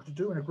very difficult to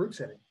do in a group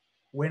setting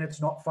when it's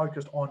not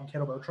focused on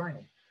kettlebell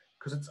training,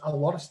 because it's a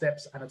lot of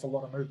steps and it's a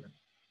lot of movement.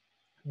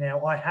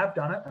 Now, I have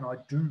done it, and I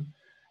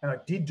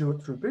did do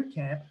it through boot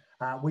camp.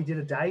 We did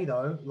a day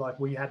though, like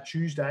we had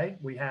Tuesday,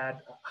 we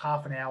had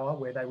half an hour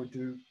where they would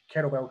do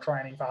kettlebell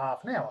training for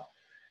half an hour.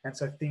 And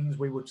so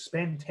we would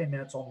spend 10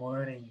 minutes on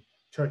learning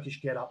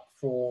Turkish get up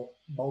for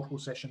multiple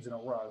sessions in a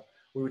row.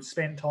 We would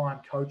spend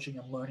time coaching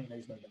and learning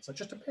these movements. So it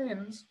just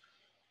depends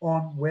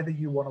on whether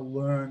you want to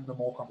learn the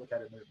more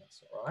complicated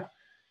movements, all right?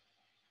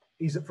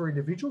 Is it for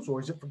individuals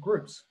or is it for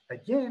groups?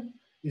 Again,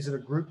 is it a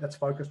group that's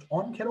focused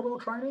on kettlebell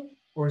training,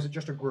 or is it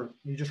just a group?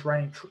 You're just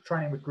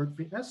training with group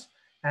fitness,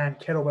 and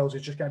kettlebells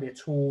is just going to be a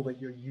tool that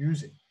you're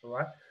using, all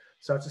right?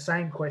 So it's the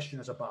same question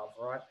as above,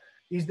 all right?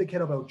 Is the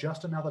kettlebell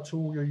just another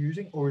tool you're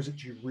using, or is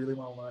it you really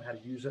want to learn how to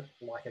use it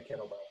like a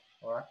kettlebell,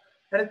 all right?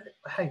 And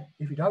hey,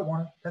 if you don't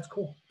want it, that's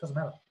cool. It doesn't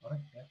matter. I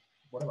think, yeah,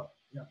 whatever.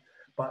 Yeah.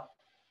 But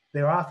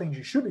there are things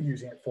you should be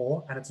using it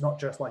for, and it's not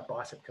just like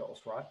bicep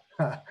curls, right?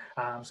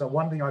 So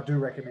one thing I do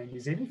recommend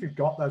is even if you've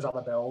got those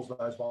other bells,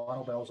 those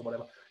vinyl bells or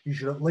whatever, you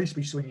should at least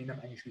be swinging them,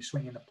 and you should be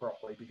swinging them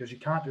properly, because you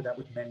can't do that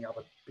with many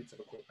other bits of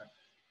equipment.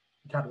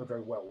 You can't do it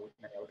very well with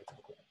many other bits of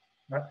equipment,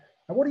 right?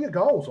 And what are your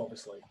goals,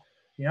 obviously?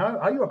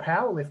 Are you a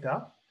power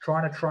lifter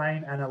trying to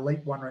train an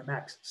elite 1 rep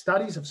max?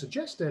 Studies have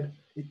suggested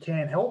it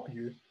can help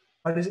you,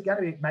 but is it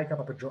going to make up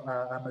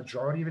a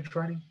majority of your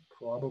training?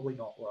 Probably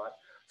not, right?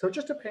 So it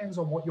just depends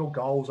on what your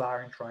goals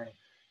are in training.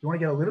 You want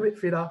to get a little bit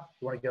fitter,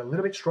 you want to get a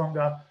little bit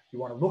stronger, you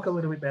want to look a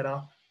little bit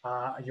better,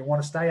 you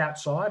want to stay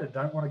outside and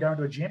don't want to go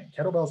into a gym,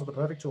 kettlebells are the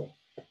perfect tool.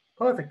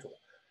 Perfect tool.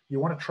 You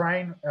want to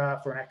train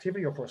for an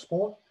activity or for a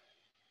sport,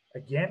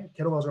 again,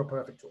 kettlebells are a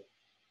perfect tool.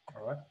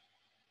 All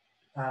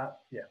right.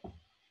 Yeah,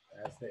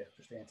 that's there.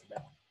 Just answered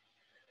that.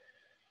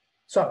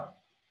 So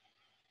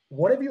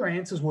whatever your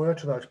answers were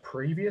to those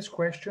previous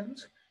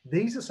questions,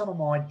 these are some of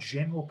my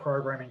general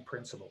programming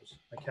principles,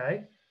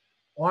 okay?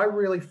 I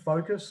really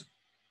focus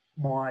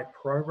my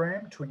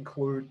program to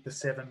include the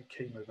 7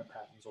 key movement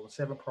patterns, or the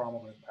 7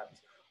 primal movement patterns.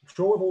 I'm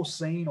sure we've all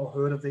seen or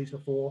heard of these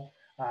before.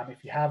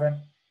 If you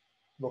haven't,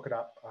 look it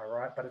up, all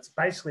right? But it's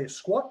basically a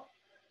squat,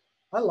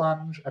 a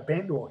lunge, a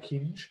bend or a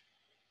hinge,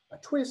 a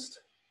twist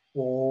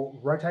or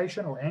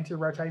rotation or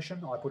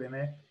anti-rotation, I put in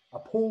there, a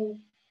pull,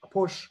 a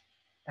push,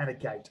 and a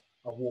gait,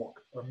 a walk,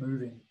 a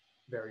moving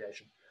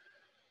variation.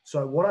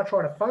 So what I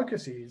try to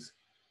focus is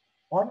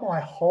on my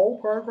whole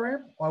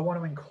program, I want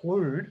to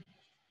include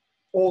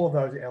all of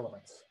those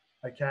elements,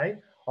 okay?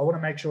 I want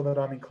to make sure that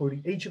I'm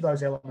including each of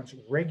those elements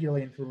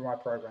regularly through my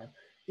program.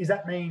 Does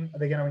that mean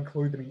they're going to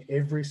include them in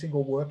every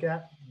single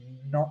workout?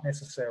 Not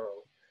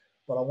necessarily,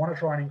 but I want to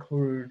try and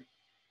include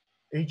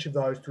each of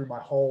those through my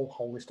whole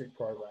holistic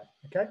program,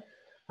 okay?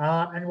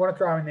 And you want to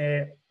throw in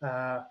there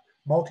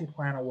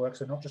multi-planar work,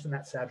 so not just in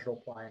that sagittal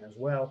plane as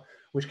well,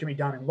 which can be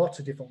done in lots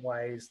of different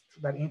ways.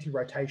 That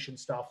anti-rotation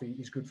stuff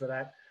is good for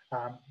that.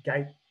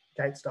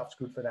 Gate stuff's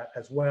good for that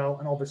as well,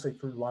 and obviously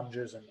through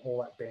lunges and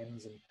all that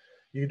bends, and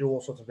you can do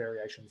all sorts of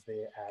variations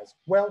there as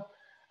well.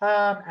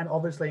 And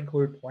obviously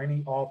include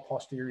plenty of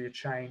posterior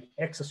chain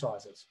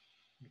exercises,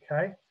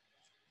 okay?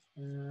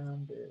 Bear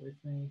with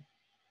me.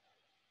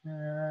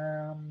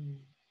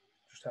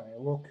 Just having a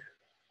look.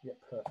 Yeah,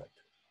 perfect.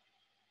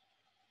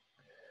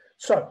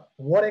 So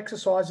what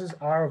exercises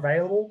are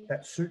available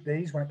that suit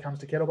these when it comes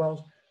to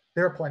kettlebells?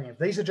 There are plenty of.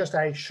 These are just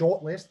a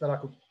short list that I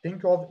could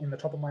think of in the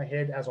top of my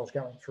head as I was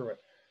going through it.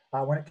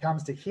 When it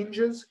comes to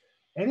hinges,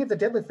 any of the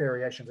deadlift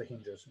variations are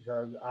hinges.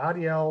 So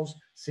RDLs,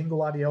 single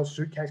RDLs,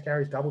 suitcase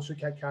carries, double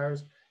suitcase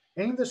carries.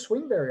 Any of the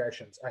swing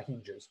variations are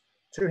hinges.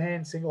 Two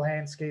hand, single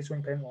hand, ski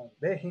swing, pendulum.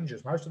 They're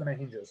hinges. Most of them are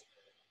hinges.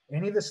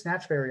 Any of the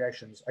snatch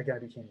variations are going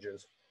to be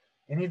hinges.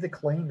 Any of the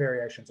clean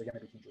variations are going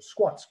to be hinges.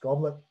 Squats,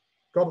 goblet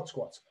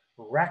squats,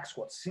 rack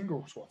squats,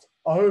 single squats,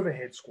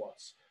 overhead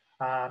squats,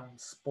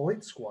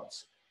 split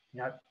squats,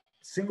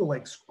 single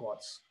leg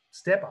squats,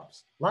 step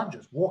ups,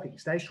 lunges, walking,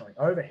 stationary,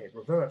 overhead,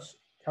 reverse,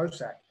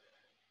 Cossack,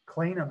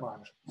 clean and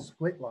lunge,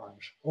 split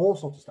lunge, all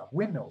sorts of stuff,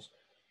 windmills,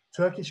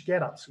 Turkish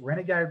get-ups,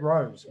 renegade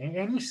rows.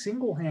 Any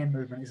single hand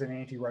movement is an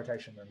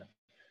anti-rotation movement.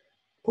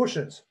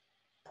 Pushes,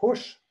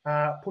 push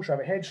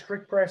overhead,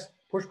 strict press,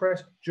 push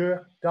press,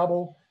 jerk,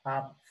 double,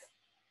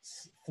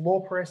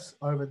 floor press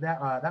over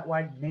that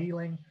way,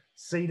 kneeling,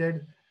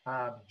 seated,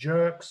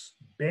 jerks,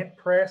 bent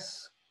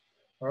press.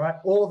 All right,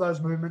 all of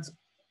those movements,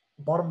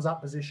 bottoms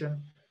up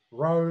position,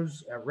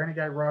 rows,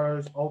 renegade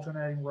rows,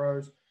 alternating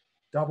rows,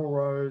 double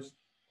rows,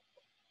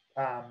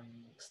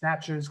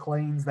 snatches,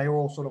 cleans, they are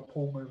all sort of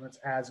pull movements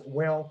as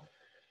well.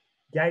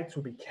 Gates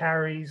would be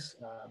carries,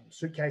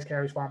 suitcase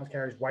carries, farmers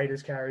carries,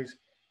 waiters carries.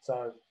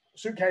 So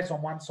suitcase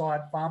on one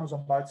side, farmers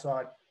on both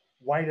sides,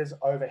 waiters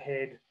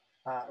overhead,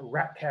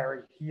 rack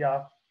carry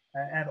here,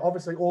 and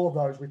obviously all of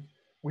those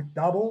with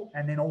double,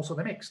 and then also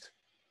the mixed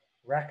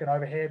rack and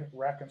overhead,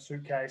 rack and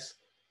suitcase.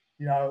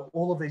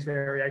 All of these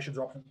variations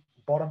are options,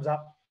 bottoms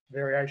up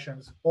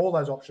variations, all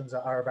those options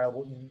are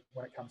available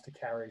when it comes to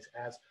carries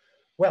as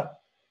well.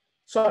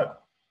 So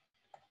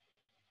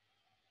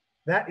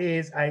that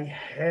is a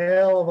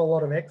hell of a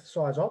lot of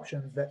exercise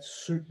options that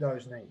suit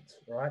those needs,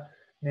 right?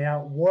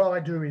 Now, what I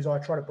do is I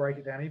try to break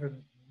it down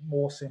even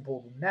more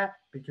simple than that,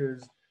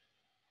 because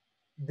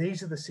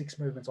these are the 6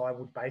 movements I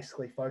would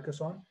basically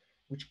focus on,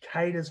 which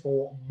caters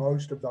for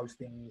most of those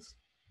things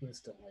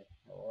instantly,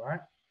 all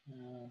right?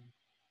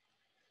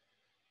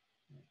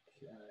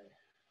 Okay.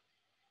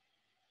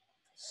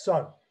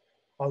 So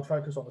I would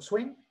focus on the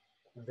swing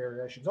and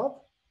variations of,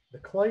 the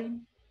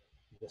clean,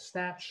 the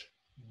snatch,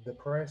 the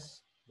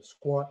press, the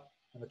squat,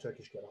 and the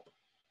Turkish get-up,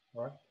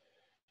 all right?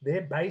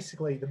 They're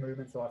basically the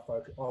movements that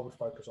I would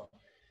focus on,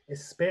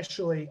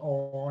 especially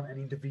on an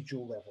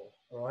individual level,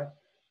 all right?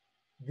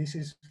 This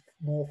is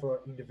more for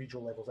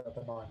individual levels at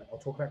the moment. I'll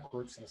talk about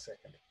groups in a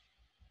second,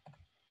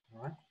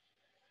 all right?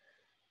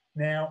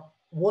 Now,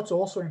 what's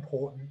also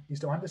important is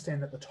to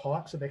understand that the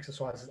types of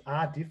exercises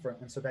are different,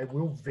 and so they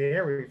will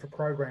vary for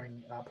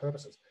programming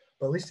purposes.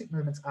 Ballistic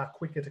movements are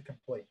quicker to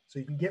complete, so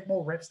you can get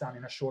more reps done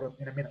in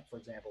a minute, for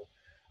example.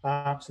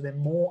 So they're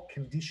more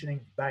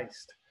conditioning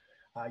based.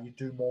 You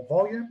do more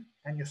volume,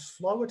 and you're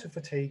slower to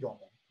fatigue on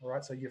them. All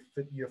right, so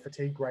your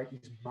fatigue rate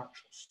is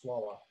much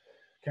slower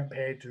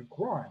compared to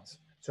grinds.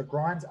 So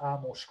grinds are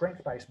more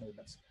strength-based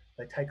movements.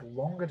 They take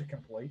longer to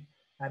complete,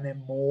 and they're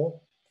more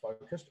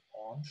focused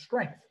on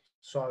strength.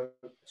 So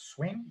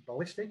swing,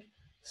 ballistic,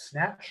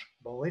 snatch,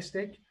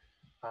 ballistic,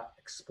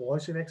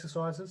 explosive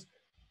exercises.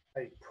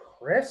 A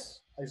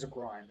press is a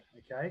grind,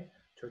 okay?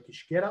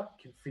 Turkish get-up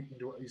can fit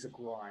into it, is a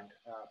grind.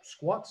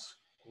 Squats,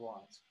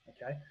 grinds,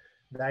 okay?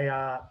 They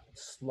are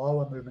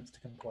slower movements to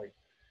complete.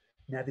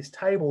 Now, this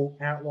table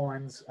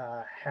outlines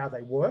how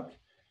they work,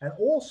 and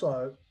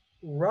also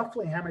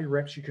roughly how many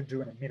reps you can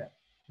do in a minute,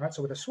 right?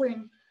 So with a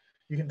swing,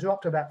 you can do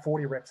up to about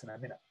 40 reps in a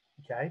minute,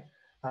 okay?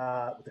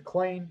 With a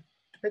clean,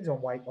 depends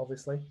on weight,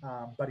 obviously,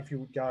 but if you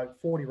would go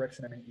 40 reps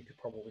in a minute, you could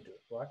probably do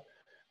it, right?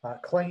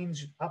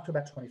 Cleans up to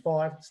about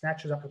 25,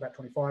 snatches up to about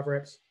 25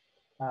 reps.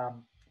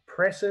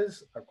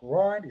 Presses, a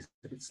grind is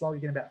a bit slow. You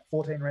get about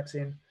 14 reps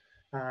in.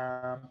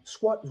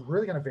 Squat is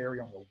really going to vary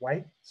on your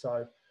weight.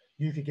 So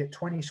you could get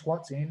 20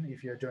 squats in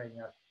if you're doing,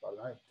 I don't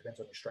know, depends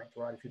on your strength,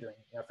 right? If you're doing,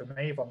 for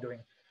me, if I'm doing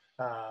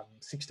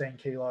 16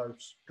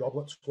 kilos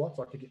goblet squats,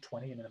 I could get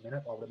 20 in a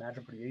minute, I would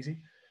imagine, pretty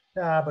easy.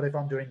 But if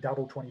I'm doing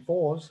double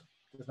 24s,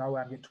 there's no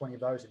way I'm getting 20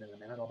 of those in a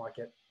minute. I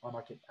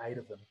might get 8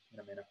 of them in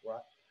a minute,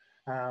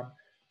 right?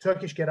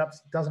 Turkish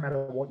get-ups, doesn't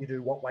matter what you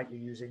do, what weight you're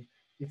using.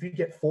 If you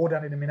get 4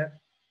 done in a minute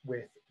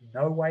with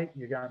no weight,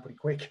 you're going pretty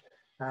quick.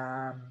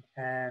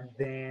 And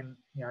then,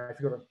 if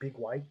you've got a big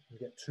weight, you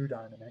get 2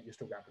 done in a minute, you're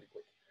still going pretty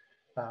quick.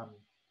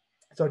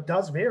 So it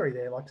does vary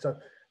there. So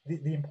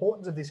the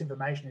importance of this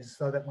information is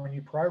so that when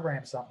you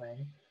program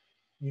something,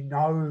 you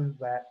know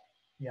that,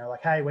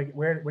 hey,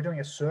 we're doing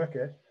a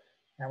circuit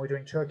and we're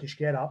doing Turkish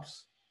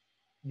get-ups,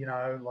 you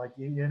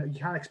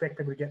can't expect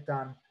people to get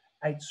done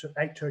eight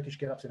Turkish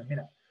get-ups in a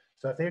minute.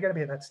 So if they're going to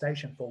be at that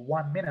station for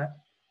 1 minute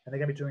and they're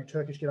going to be doing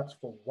Turkish get-ups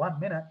for 1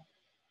 minute,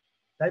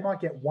 they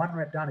might get 1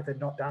 rep done if they've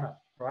not done it,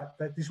 right?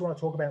 This is what I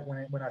talk about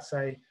when I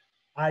say,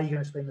 are you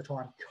going to spend the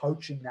time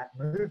coaching that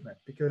movement?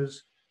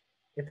 Because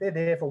if they're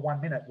there for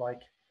 1 minute,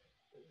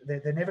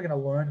 they're never going to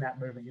learn that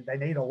movement. They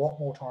need a lot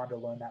more time to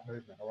learn that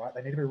movement, all right?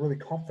 They need to be really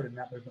confident in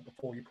that movement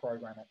before you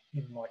program it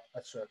in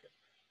a circuit,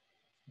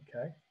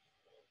 okay?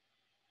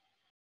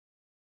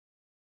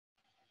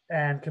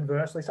 And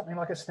conversely, something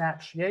like a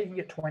snatch, you can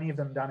get 20 of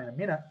them done in a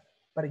minute,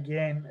 but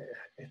again,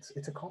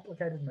 it's a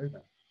complicated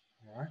movement,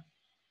 all right?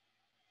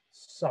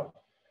 So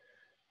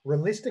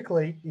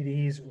realistically, it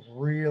is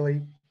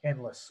really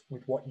endless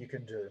with what you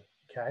can do,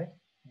 okay?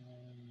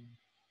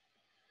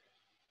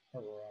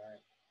 All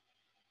right.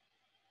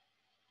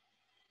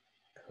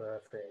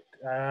 Perfect.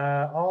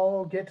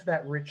 I'll get to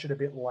that, Richard, a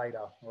bit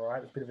later, all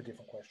right? It's a bit of a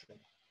different question.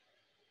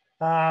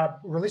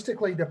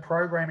 Realistically, the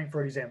programming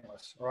for it is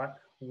endless, all right?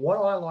 What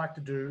I like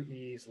to do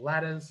is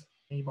ladders,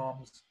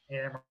 EMOMs,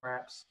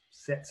 AMRAPs,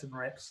 sets and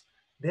reps.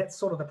 That's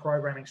sort of the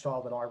programming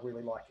style that I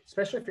really like,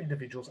 especially for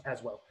individuals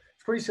as well.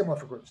 It's pretty similar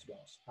for groups, to be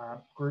honest.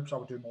 Groups, I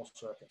would do more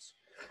circuits.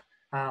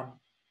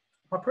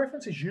 My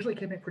preference is usually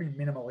keeping it pretty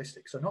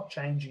minimalistic, so not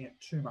changing it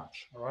too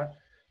much, all right?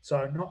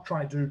 So not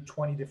trying to do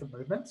 20 different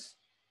movements,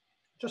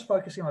 just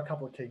focusing on a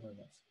couple of key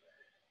movements.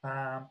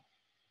 I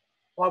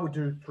would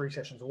do 3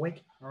 sessions a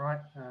week, all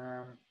right?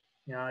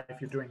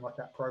 If you're doing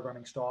that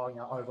programming style,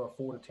 over a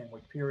 4 to 10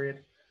 week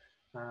period.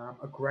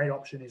 A great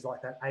option is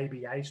like that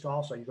ABA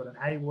style. So you've got an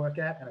A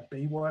workout and a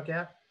B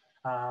workout.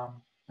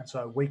 And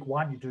so week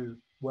 1, you do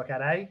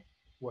workout A,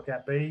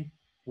 workout B,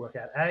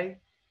 workout A.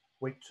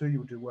 Week 2, you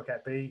would do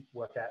workout B,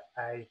 workout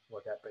A,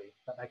 workout B.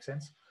 That makes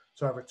sense?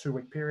 So over a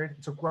 2-week period,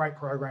 it's a great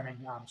programming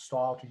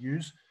style to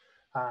use.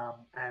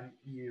 And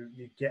you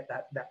get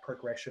that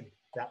progression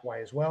that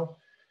way as well.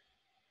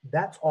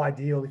 That's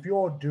ideal. If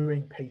you're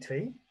doing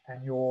PT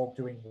and you're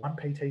doing 1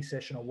 PT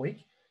session a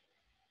week,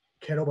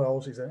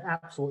 kettlebells is an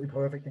absolutely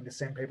perfect thing to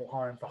send people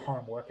home for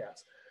home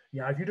workouts.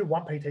 If you do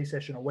 1 PT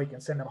session a week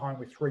and send them home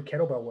with 3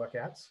 kettlebell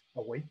workouts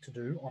a week to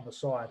do on the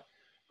side,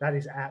 that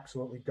is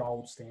absolutely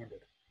gold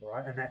standard,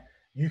 right? And that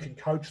you can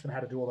coach them how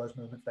to do all those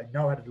movements. They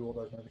know how to do all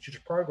those movements. You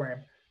just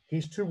program,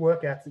 here's 2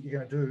 workouts that you're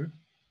going to do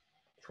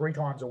 3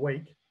 times a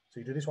week. So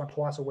you do this one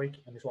twice a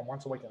week and this one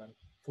once a week, and then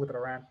flip it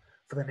around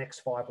for the next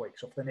 5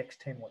 weeks or for the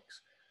next 10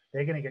 weeks.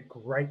 They're going to get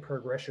great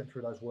progression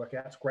through those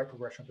workouts, great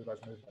progression through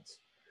those movements.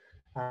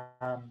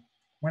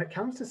 When it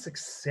comes to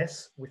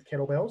success with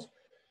kettlebells,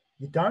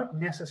 you don't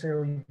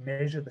necessarily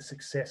measure the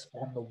success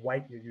on the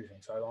weight you're using.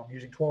 So I'm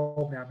using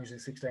 12, now I'm using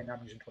 16, now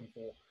I'm using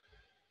 24.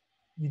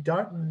 You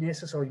don't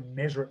necessarily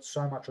measure it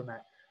so much on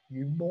that.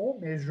 You more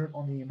measure it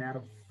on the amount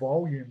of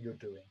volume you're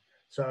doing.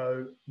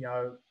 So,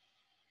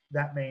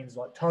 that means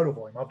total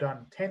volume. I've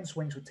done 10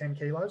 swings with 10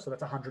 kilos, so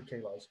that's 100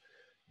 kilos.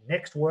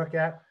 Next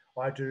workout,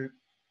 I do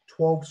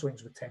 12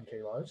 swings with 10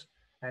 kilos,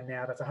 and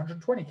now that's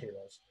 120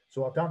 kilos.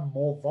 So I've done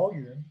more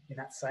volume in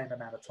that same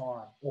amount of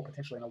time, or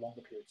potentially in a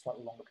longer period,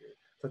 slightly longer period.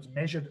 So it's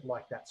measured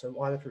like that. So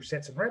either through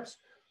sets and reps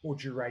or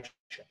duration,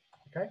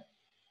 okay?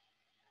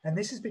 And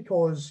this is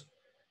because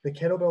the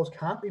kettlebells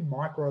can't be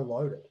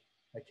micro-loaded,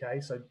 okay?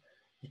 So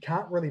you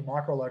can't really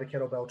micro-load a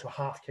kettlebell to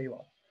 1/2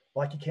 kilo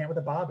like you can with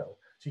a barbell.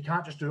 So you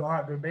can't just do, all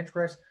right, do a bench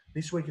press.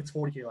 This week it's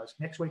 40 kilos.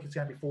 Next week it's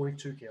going to be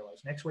 42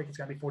 kilos. Next week it's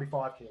going to be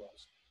 45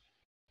 kilos.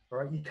 All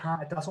right, you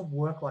can't. It doesn't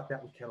work like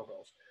that with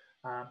kettlebells.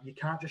 You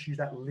can't just use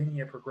that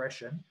linear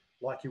progression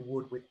like you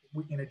would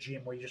in a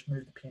gym where you just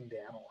move the pin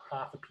down or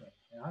half a pin.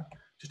 It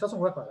just doesn't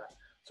work like that.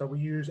 So we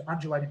use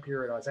undulating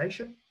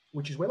periodization,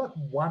 which is where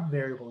one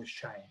variable is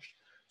changed.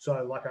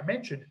 So like I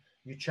mentioned,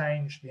 you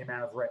change the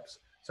amount of reps.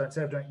 So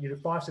instead of doing, you do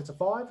 5 sets of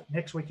 5.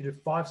 Next week you do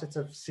 5 sets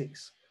of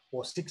 6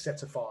 or 6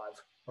 sets of 5.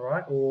 All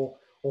right, or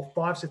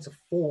 5 sets of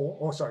 4,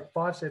 or sorry,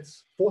 4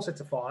 sets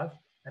of 5,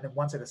 and then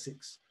 1 set of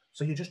 6.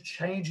 So you're just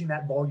changing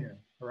that volume.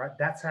 All right,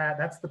 that's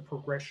the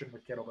progression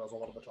with kettlebells a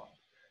lot of the time.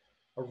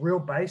 A real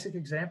basic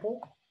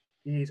example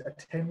is a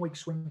 10-week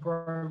swing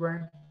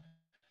program.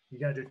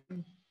 You're going to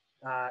do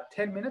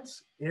 10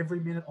 minutes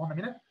every minute on the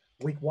minute.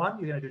 Week 1,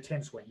 you're going to do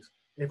 10 swings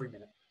every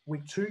minute.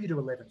 Week 2, you do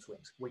 11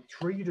 swings. Week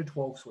 3, you do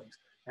 12 swings,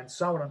 and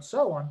so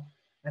on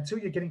until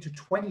you're getting to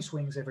 20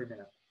 swings every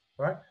minute.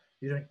 Right?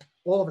 You're doing,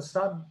 all of a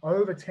sudden,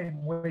 over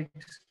 10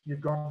 weeks,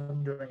 you've gone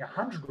from doing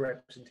 100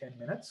 reps in 10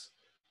 minutes,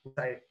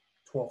 say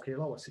 12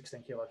 kilo or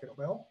 16 kilo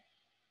kettlebell.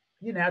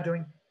 You're now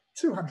doing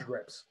 200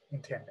 reps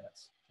in 10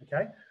 minutes,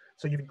 okay?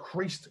 So you've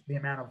increased the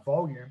amount of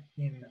volume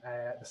in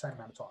the same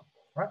amount of time,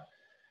 right?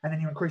 And then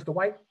you increase the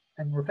weight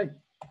and repeat,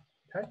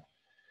 okay?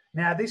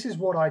 Now, this is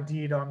what I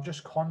did. I'm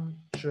just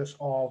conscious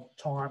of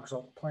time because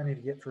I've plenty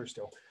to get through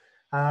still.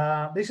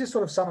 This is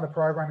sort of some of the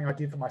programming I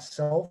did for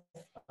myself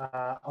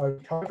over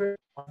COVID.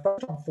 I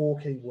focused on 4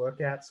 key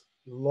workouts: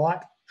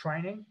 light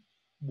training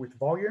with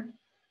volume,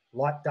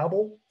 light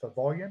double for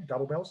volume,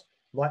 double bells,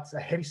 light a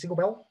heavy single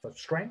bell for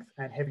strength,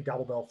 and heavy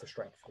double bell for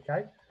strength.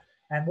 Okay.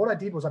 And what I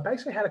did was I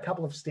basically had a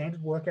couple of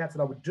standard workouts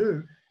that I would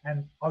do,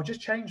 and I would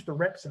just change the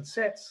reps and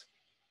sets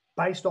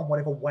based on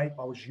whatever weight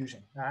I was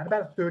using, and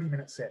about a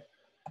 30-minute set.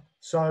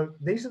 So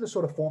these are the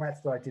sort of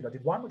formats that I did. I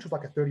did one which was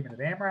like a 30-minute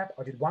AMRAP.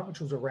 I did one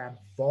which was around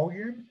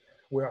volume,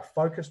 where I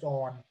focused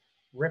on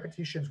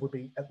repetitions would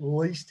be at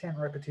least 10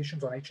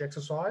 repetitions on each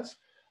exercise,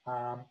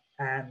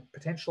 and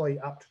potentially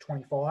up to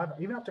 25,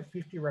 even up to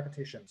 50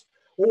 repetitions,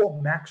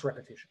 or max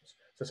repetitions.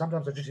 So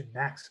sometimes I just did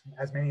max,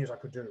 as many as I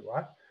could do,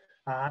 right?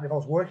 If I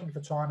was working for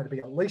time, it'd be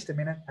at least a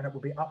minute, and it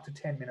would be up to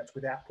 10 minutes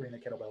without putting the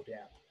kettlebell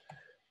down.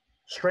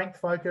 Strength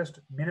focused,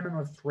 minimum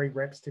of 3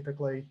 reps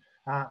typically,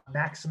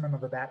 maximum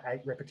of about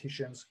 8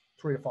 repetitions,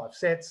 3 to 5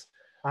 sets.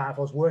 If I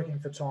was working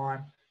for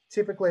time,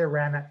 typically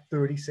around that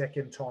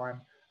 30-second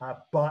time,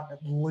 but at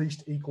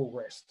least equal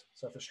rest.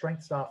 So for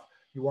strength stuff,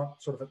 you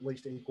want sort of at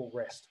least equal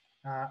rest.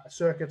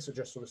 Circuits are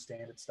just sort of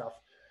standard stuff.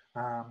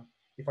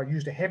 If I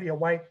used a heavier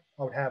weight,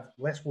 I would have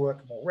less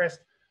work, more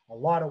rest. A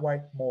lighter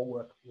weight, more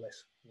work,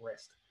 less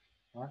rest.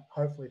 All right?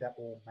 Hopefully that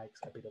all makes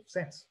a bit of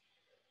sense.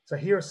 So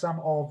here are some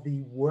of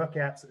the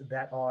workouts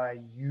that I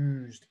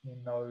used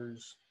in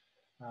those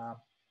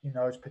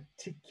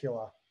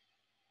particular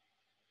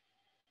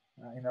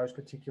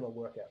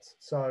workouts.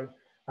 So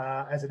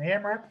as an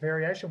AMRAP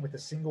variation with a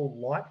single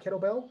light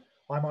kettlebell,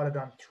 I might have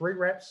done 3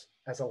 reps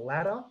as a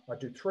ladder. I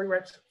do 3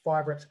 reps,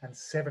 5 reps, and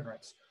 7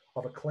 reps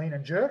of a clean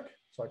and jerk.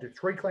 So I do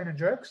 3 clean and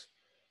jerks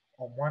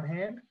on one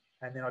hand,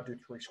 and then I do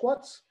 3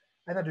 squats,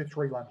 and I do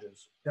 3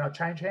 lunges. Then I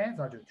change hands,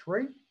 and I do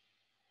 3,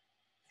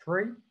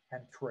 3,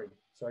 and 3.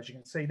 So as you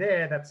can see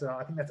there, that's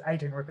I think that's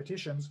 18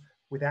 repetitions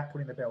without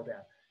putting the bell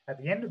down. At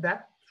the end of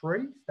that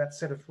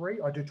set of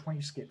 3, I do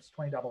 20 skips,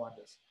 20 double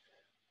unders.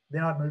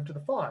 Then I'd move to the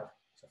 5.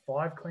 So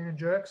 5 clean and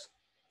jerks,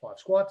 5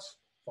 squats,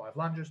 5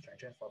 lunges,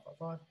 change hands, 5, 5,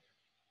 5,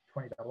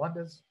 20 double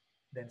unders,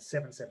 then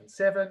 7, 7,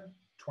 7,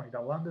 20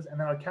 double unders, and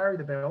then I'd carry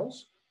the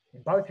bells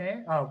in both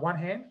hands, one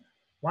hand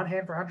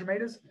for 100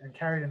 meters, and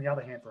carry it in the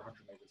other hand for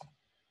 100 meters.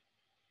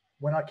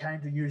 When I came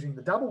to using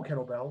the double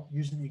kettlebell,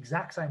 using the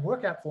exact same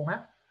workout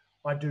format,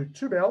 I do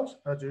 2 bells.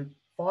 I do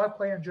 5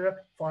 clean and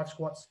jerk, 5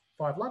 squats,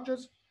 5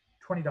 lunges,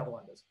 20 double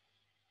unders.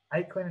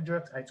 8 clean and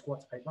jerks, 8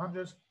 squats, 8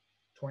 lunges,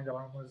 20 double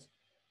unders,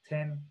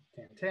 10,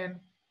 10, 10.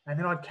 And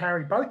then I'd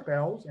carry both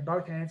bells in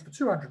both hands for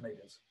 200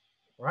 meters.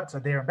 All right, so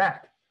there and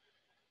back.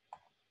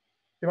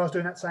 If I was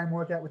doing that same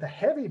workout with a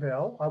heavy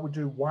bell, I would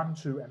do 1,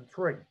 2, and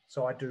 3.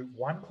 So I do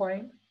 1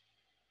 clean,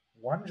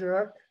 1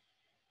 jerk,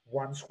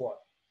 1 squat.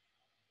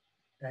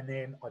 And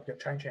then I'd get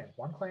change hands,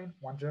 1 clean,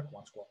 1 jerk,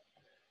 1 squat,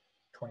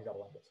 20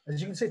 double unders.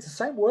 As you can see, it's the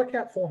same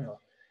workout formula.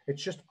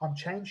 It's just I'm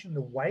changing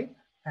the weight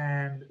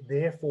and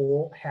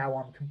therefore how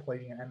I'm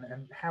completing it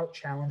and how it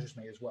challenges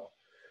me as well.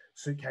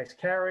 Suitcase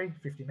carry,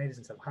 50 meters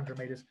instead of 100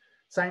 meters.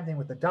 Same thing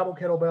with the double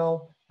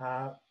kettlebell,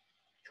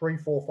 3,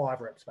 4,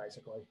 5 reps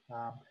basically.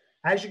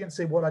 As you can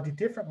see, what I did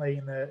differently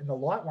in the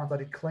light ones, I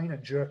did clean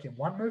and jerk in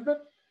one movement.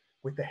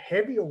 With the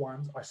heavier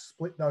ones, I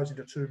split those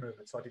into 2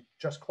 movements. So I did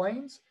just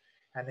cleans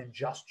and then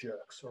just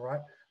jerks, all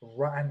right?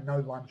 And no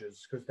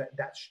lunges, because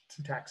that's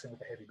too taxing with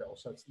the heavy bell.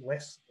 So it's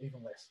less,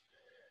 even less.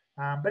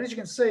 But as you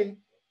can see,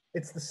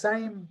 it's the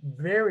same,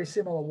 very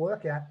similar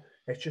workout.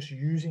 It's just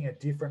using a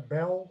different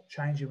bell,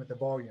 changing with the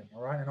volume,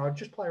 all right? And I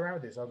just play around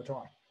with this over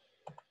time.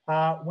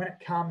 When it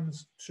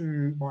comes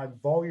to my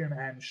volume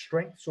and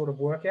strength sort of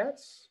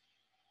workouts,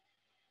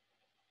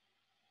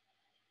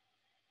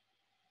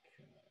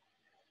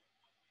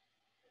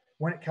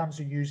 when it comes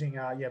to using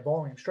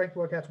volume strength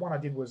workouts, one I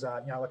did was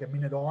like a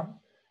minute on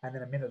and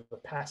then a minute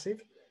of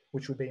passive,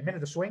 which would be a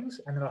minute of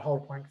swings, and then I'd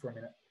hold a plank for a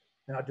minute.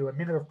 Then I'd do a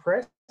minute of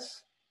press,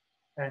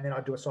 and then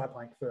I'd do a side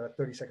plank for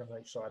 30 seconds on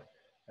each side.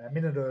 A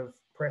minute of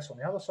press on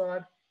the other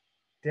side,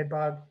 dead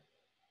bug,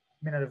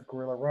 minute of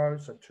gorilla row,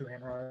 so 2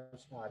 hand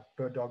rows,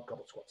 bird dog,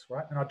 goblet squats,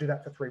 right? And I'd do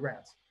that for 3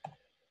 rounds.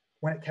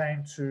 When it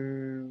came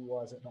to,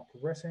 why is it not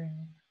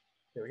progressing?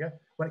 There we go.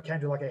 When it came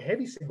to like a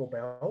heavy single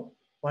bell,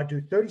 I'd do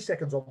 30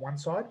 seconds on one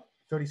side,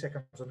 30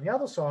 seconds on the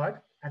other side,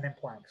 and then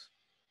planks.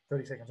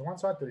 30 seconds on one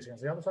side, 30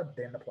 seconds on the other side,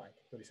 then the plank.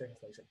 30 seconds,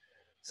 30 seconds.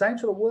 Same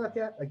sort of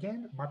workout,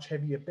 again, much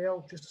heavier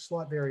bell, just a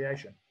slight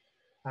variation.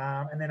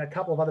 And then a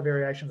couple of other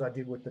variations I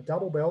did with the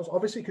double bells.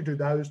 Obviously, you could do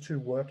those 2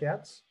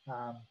 workouts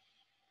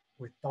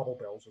with double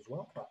bells as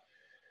well. But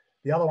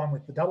the other one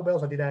with the double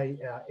bells, I did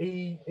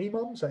a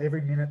EMOM, so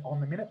every minute on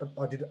the minute, but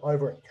I did it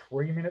over a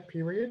 3-minute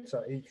period,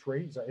 so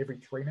E3, so every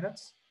 3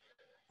 minutes.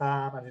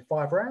 I did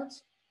 5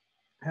 rounds.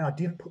 And I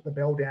didn't put the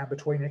bell down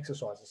between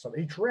exercises. So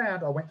each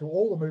round, I went through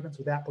all the movements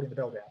without putting the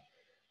bell down.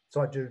 So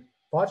I do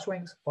 5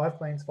 swings, 5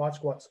 cleans, 5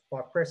 squats,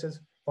 5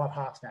 presses, 5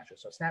 half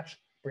snatches. So snatch,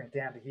 bring it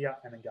down to here,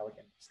 and then go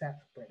again. Snatch,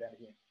 bring it down to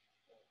here.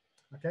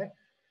 Okay?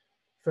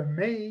 For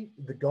me,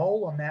 the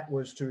goal on that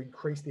was to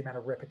increase the amount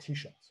of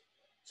repetitions.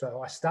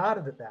 So I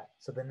started at that.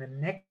 So then the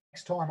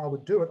next time I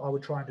would do it, I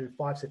would try and do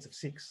 5 sets of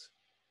 6.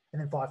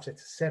 and then 5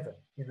 sets of 7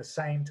 in the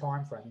same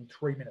time frame in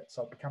 3 minutes.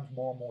 So it becomes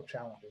more and more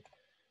challenging.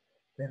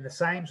 Then the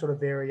same sort of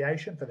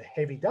variation for the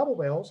heavy double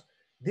bells.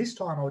 This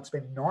time I would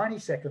spend 90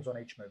 seconds on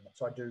each movement.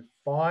 So I do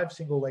 5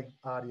 single leg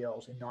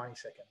RDLs in 90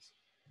 seconds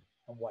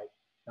and wait.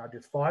 Now I do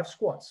 5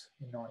 squats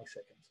in 90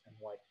 seconds and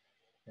wait.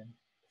 Then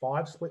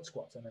 5 split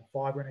squats and then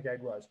 5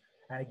 renegade rows.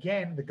 And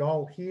again, the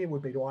goal here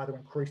would be to either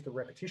increase the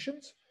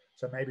repetitions.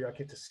 So maybe I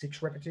get to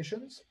 6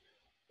 repetitions,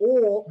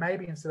 or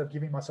maybe instead of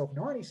giving myself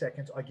 90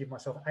 seconds, I give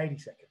myself 80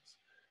 seconds.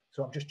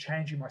 So I'm just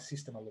changing my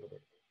system a little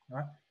bit,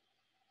 right?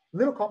 A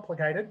little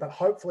complicated, but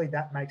hopefully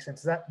that makes sense.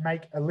 Does that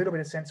make a little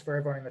bit of sense for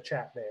everyone in the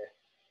chat there?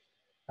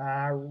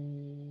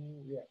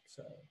 Yeah,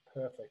 so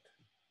perfect.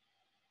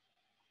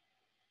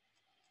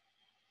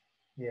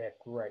 Yeah,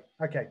 great.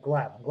 Okay,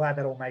 I'm glad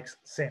that all makes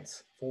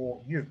sense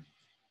for you.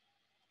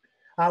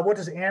 What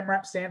does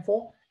AMRAP stand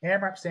for?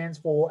 AMRAP stands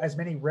for as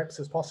many reps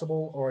as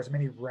possible or as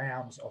many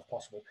rounds of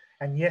possible.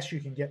 And yes,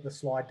 you can get the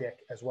slide deck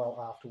as well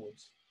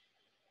afterwards.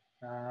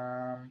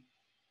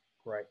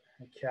 Great,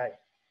 okay.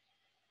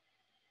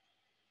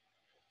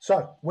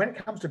 So when it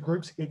comes to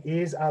groups, it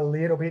is a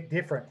little bit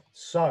different.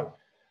 So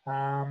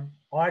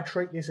I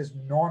treat this as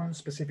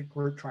non-specific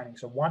group training.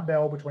 So one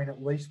bell between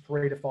at least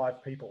 3 to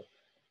 5 people.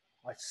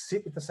 I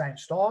sit with the same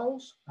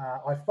styles.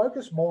 I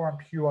focus more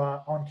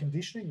on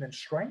conditioning than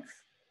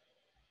strength.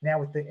 Now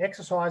with the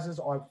exercises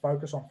I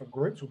focus on for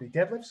groups will be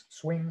deadlifts,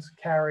 swings,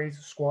 carries,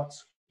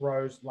 squats,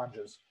 rows,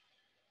 lunges.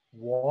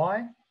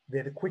 Why?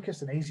 They're the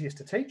quickest and easiest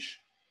to teach.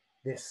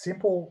 They're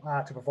simple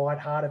to provide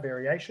harder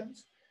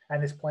variations,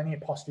 and there's plenty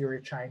of posterior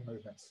chain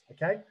movements,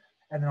 okay?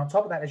 And then on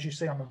top of that, as you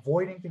see, I'm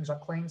avoiding things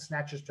like clean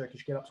snatches,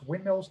 Turkish get-ups,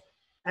 windmills,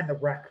 and the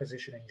rack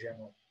position in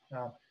general.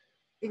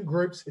 In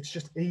groups, it's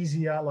just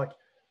easier. Like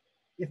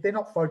if they're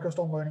not focused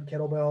on learning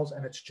kettlebells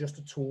and it's just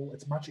a tool,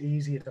 it's much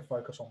easier to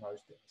focus on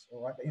those things,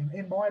 all right?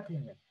 In my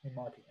opinion.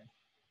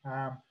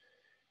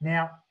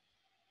 Now,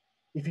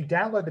 if you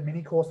download the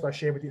mini course that I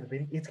shared with you at the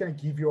beginning, it's going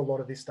to give you a lot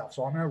of this stuff.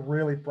 So I'm going to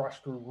really brush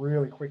through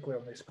really quickly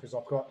on this because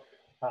I've got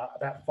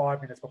about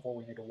 5 minutes before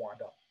we need to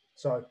wind up.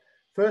 So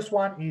first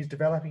one is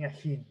developing a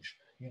hinge.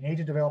 You need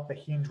to develop the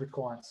hinge with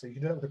clients. So you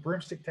can do it with a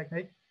broomstick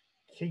technique,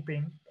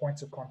 keeping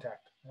points of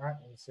contact, right?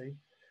 You see,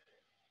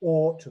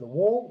 or to the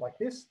wall like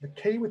this. The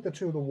key with the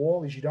to the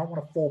wall is you don't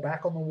want to fall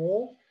back on the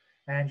wall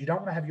and you don't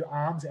want to have your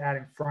arms out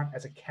in front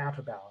as a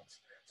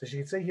counterbalance. So as you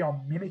can see here,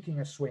 I'm mimicking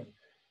a swing.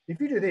 If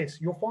you do this,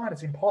 you'll find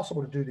it's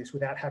impossible to do this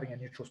without having a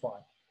neutral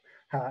spine.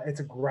 It's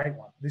a great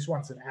one. This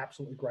one's an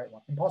absolutely great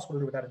one. Impossible to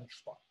do without a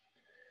neutral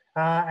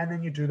spine. And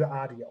then you do the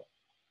RDL,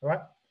 all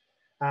right?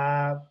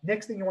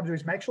 Next thing you want to do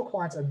is make sure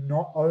clients are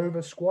not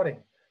over squatting.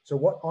 So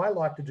what I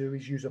like to do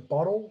is use a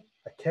bottle,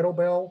 a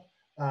kettlebell,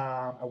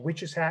 a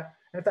witch's hat,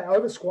 and if they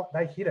over squat,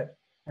 they hit it.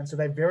 And so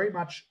they very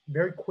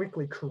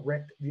quickly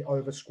correct the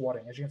over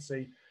squatting. As you can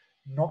see,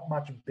 not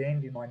much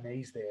bend in my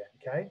knees there,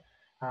 okay?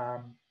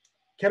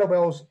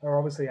 Kettlebells are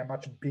obviously a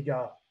much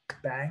bigger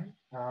bang.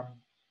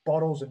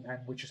 Bottles and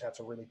witch's hats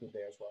are really good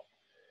there as well.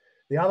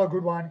 The other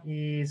good one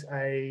is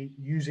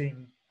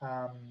using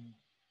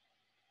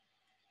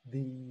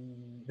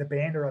the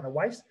band around the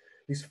waist.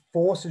 This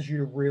forces you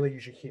to really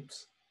use your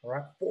hips, all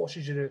right?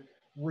 Forces you to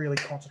really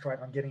concentrate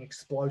on getting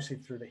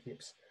explosive through the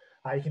hips.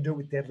 You can do it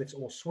with deadlifts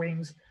or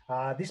swings.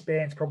 This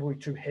band's probably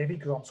too heavy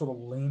because I'm sort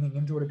of leaning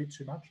into it a bit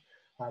too much.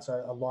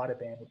 So a lighter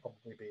band would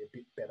probably be a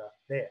bit better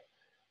there.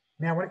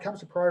 Now, when it comes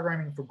to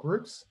programming for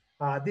groups,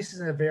 this is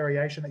a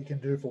variation that you can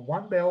do for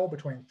one bell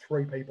between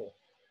 3 people.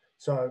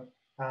 So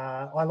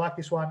I like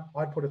this one.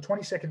 I'd put a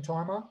 20-second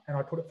timer and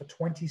I put it for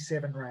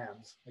 27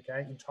 rounds,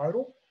 okay, in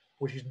total,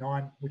 which is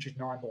 9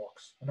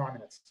 blocks, 9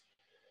 minutes.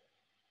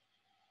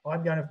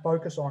 I'm going to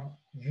focus on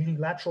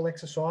unilateral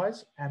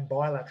exercise and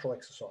bilateral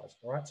exercise,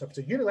 all right? So if it's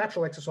a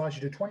unilateral exercise,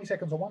 you do 20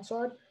 seconds on one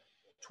side,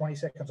 20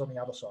 seconds on the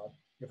other side.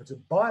 If it's a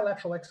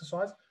bilateral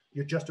exercise,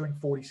 you're just doing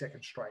 40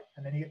 seconds straight,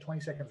 and then you get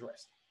 20 seconds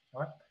rest, all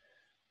right?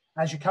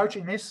 As you're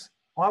coaching this,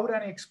 I would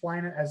only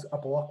explain it as a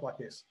block like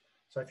this.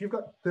 So if you've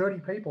got 30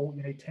 people,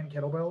 you need 10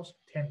 kettlebells,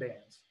 10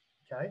 bands,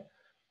 okay?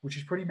 Which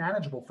is pretty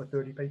manageable for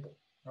 30 people,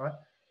 all right?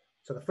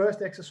 So the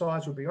first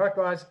exercise would be, all right,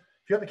 guys,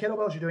 if you've got the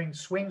kettlebells, you're doing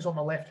swings on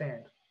the left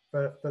hand.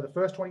 For the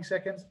first 20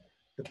 seconds,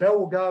 the bell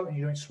will go and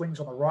you're doing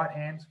swings on the right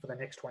hand for the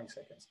next 20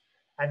 seconds.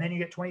 And then you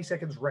get 20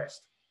 seconds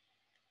rest,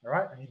 all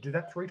right? And you do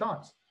that 3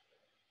 times.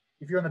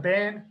 If you're on the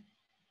band,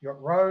 you've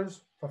got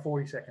rows for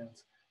 40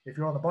 seconds. If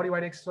you're on the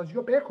bodyweight exercise, you've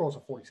got bear crawls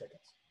for 40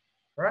 seconds,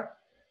 all right?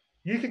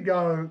 You can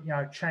go,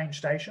 change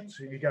stations.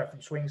 So you go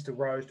from swings to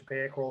rows to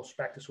bear crawls,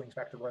 back to swings,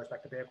 back to rows,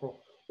 back to bear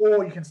crawl,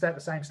 or you can stay at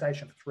the same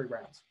station for 3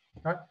 rounds,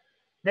 all right?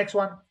 Next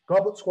one,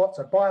 goblet squats,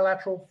 so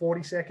bilateral,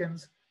 40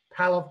 seconds,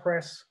 Palov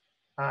press,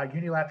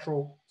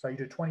 unilateral, so you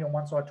do 20 on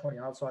one side, 20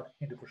 on the other side,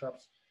 into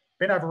push-ups.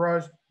 Bend over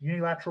rows,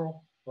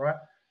 unilateral, right?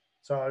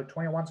 So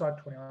 20 on one side,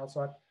 20 on the other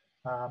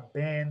side.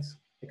 Bands,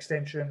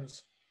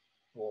 extensions,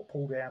 or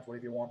pull downs,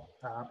 whatever you want,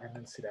 and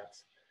then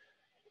sit-outs.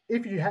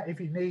 If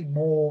you need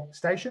more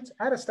stations,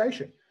 add a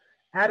station.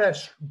 Add a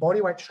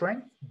bodyweight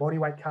strength,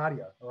 bodyweight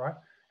cardio, all right?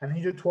 And then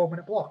you do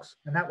 12-minute blocks.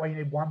 And that way you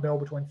need one bell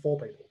between 4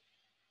 people,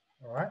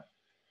 all right?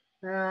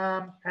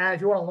 And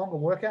if you want a longer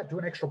workout, do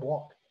an extra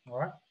block, all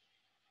right?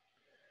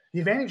 The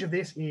advantage of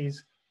this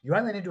is you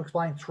only need to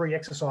explain 3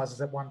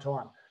 exercises at one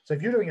time. So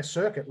if you're doing a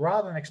circuit,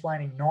 rather than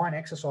explaining 9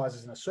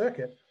 exercises in a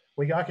circuit,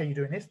 we go, okay, you're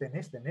doing this, then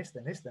this, then this,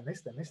 then this, then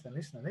this, then this, then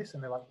this, then this,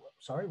 and they're like,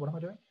 sorry, what am I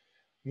doing?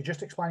 You're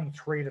just explaining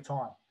 3 at a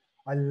time.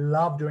 I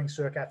love doing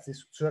circuits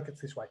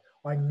this way.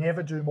 I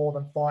never do more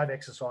than 5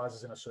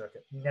 exercises in a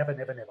circuit. Never,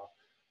 never, never.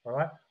 All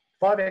right?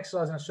 5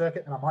 exercises in a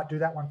circuit, and I might do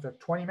that one for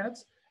 20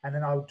 minutes, and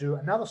then I'll do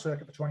another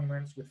circuit for 20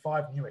 minutes with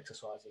 5 new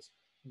exercises.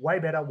 Way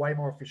better, way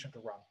more efficient to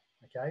run.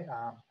 Okay?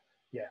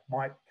 Yeah,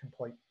 my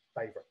complete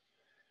favorite.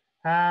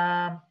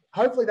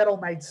 Hopefully that all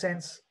made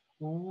sense.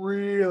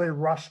 Really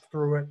rushed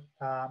through it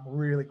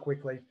really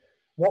quickly.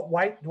 What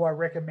weight do I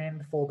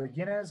recommend for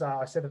beginners?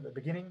 I said at the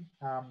beginning,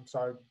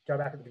 so go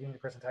back at the beginning of the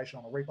presentation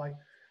on the replay.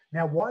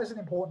 Now, why is it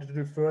important to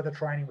do further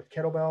training with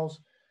kettlebells?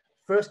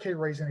 First key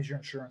reason is your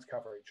insurance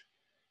coverage.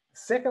 The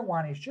second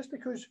one is just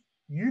because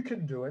you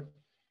can do it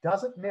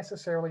doesn't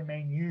necessarily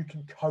mean you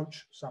can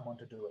coach someone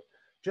to do it.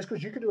 Just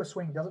because you can do a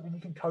swing doesn't mean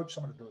you can coach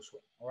someone to do a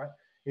swing, all right?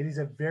 It is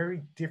a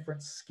very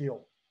different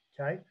skill,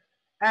 okay?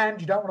 And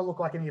you don't want to look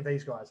like any of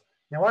these guys.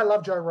 Now, I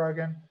love Joe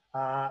Rogan,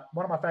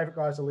 one of my favorite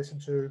guys to listen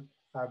to,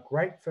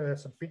 great for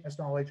some fitness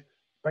knowledge,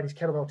 but his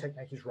kettlebell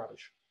technique is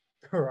rubbish,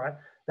 all right?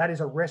 That is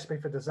a recipe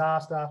for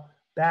disaster,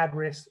 bad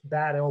wrist,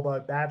 bad elbow,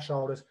 bad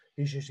shoulders.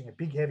 He's using a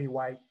big, heavy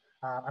weight,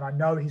 and I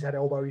know he's had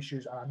elbow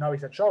issues, and I know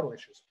he's had shoulder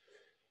issues.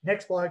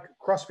 Next bloke,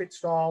 CrossFit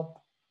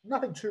style,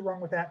 nothing too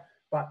wrong with that,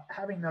 but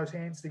having those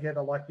hands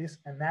together like this,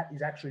 and that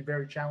is actually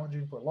very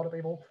challenging for a lot of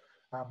people,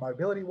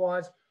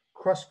 mobility-wise.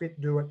 CrossFit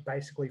do it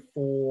basically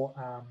for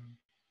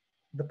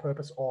the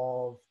purpose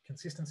of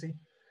consistency.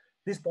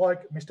 This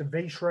bloke, Mr.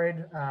 V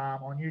Shred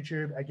on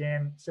YouTube,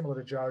 again, similar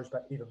to Joe's,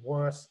 but even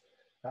worse,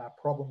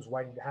 problems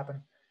waiting to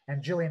happen.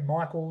 And Jillian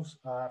Michaels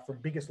from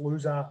Biggest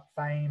Loser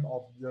fame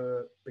of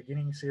the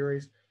beginning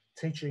series,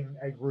 teaching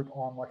a group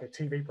on like a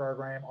TV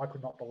program. I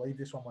could not believe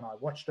this one when I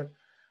watched it,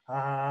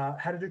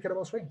 how to do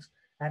kettlebell swings.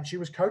 And she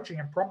was coaching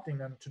and prompting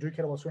them to do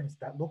kettlebell swings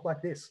that look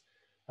like this.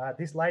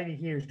 This lady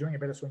here is doing a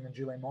better swing than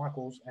Jillian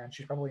Michaels, and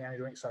she's probably only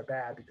doing it so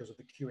bad because of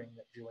the cueing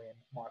that Jillian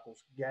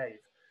Michaels gave.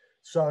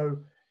 So,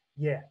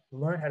 yeah,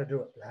 learn how to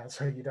do it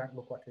so you don't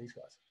look like these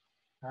guys.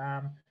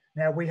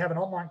 Now, we have an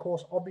online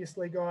course,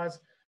 obviously, guys.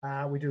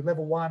 We do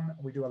level 1,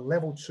 we do a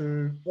level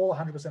 2, all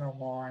 100%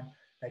 online.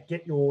 They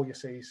get you all your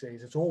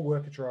CECs. It's all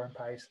work at your own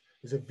pace.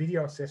 There's a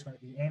video assessment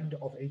at the end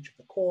of each of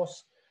the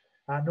course.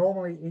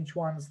 Normally, each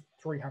one's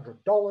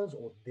 $300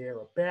 or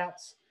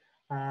thereabouts.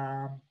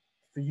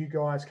 For you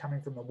guys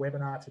coming from the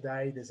webinar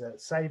today, there's a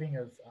saving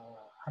of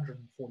 $147,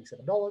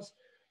 so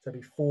it'll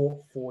be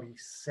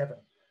 $447.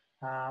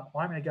 I'm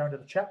going to go into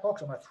the chat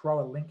box. I'm going to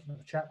throw a link into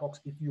the chat box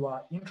if you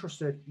are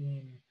interested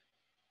in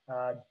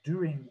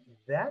doing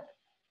that.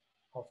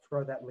 I'll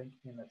throw that link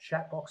in the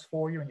chat box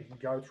for you, and you can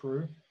go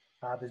through.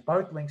 There's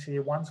both links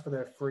here. One's for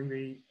the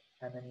freebie,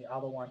 and then the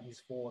other one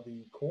is for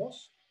the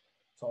course.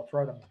 So I'll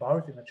throw them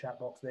both in the chat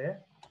box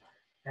there.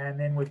 And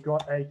then we've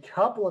got a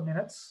couple of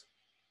minutes.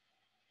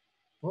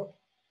 Whoop,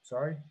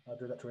 sorry, I'll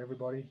do that to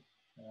everybody.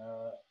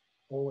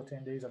 All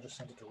attendees, I just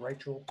sent it to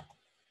Rachel.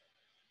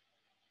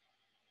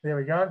 There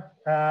we go.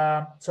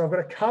 So I've got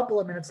a couple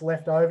of minutes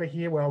left over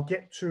here where I'll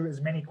get to as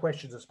many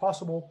questions as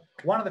possible.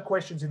 One of the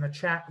questions in the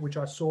chat, which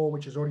I saw,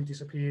 which has already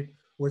disappeared,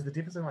 was the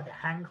difference in like a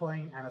hang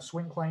clean and a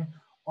swing clean.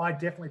 I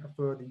definitely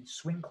prefer the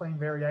swing clean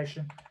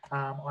variation.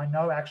 I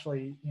know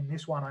actually in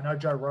this one, I know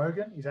Joe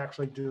Rogan is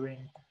actually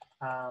doing,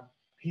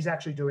 he's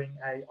actually doing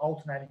a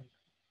alternating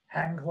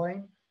hang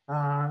clean.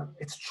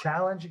 It's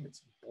challenging,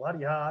 it's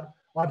bloody hard.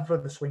 I prefer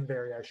the swing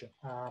variation.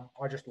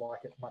 I just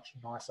like it much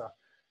nicer.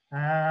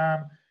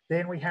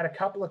 Then we had a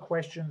couple of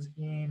questions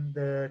in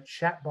the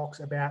chat box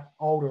about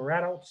older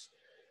adults.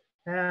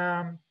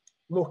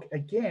 Look,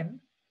 again,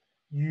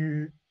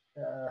 you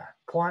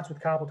clients with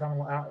carpal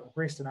tunnel,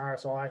 wrist and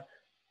RSI,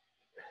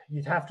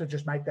 you'd have to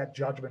just make that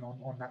judgment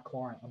on that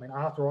client. I mean,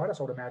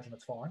 arthritis, I would imagine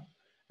it's fine.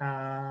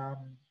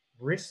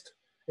 Wrist,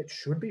 it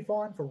should be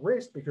fine for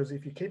wrist because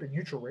if you keep a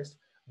neutral wrist,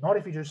 not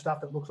if you do stuff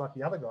that looks like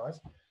the other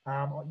guys,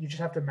 you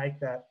just have to make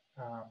that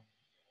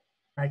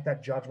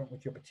judgment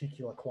with your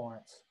particular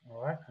clients. All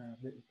right.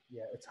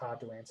 Yeah, it's hard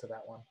to answer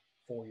that one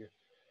for you.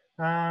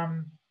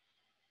 All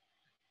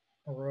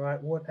right.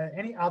 What?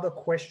 Any other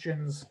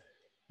questions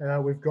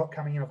we've got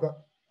coming in?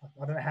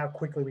 I don't know how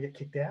quickly we get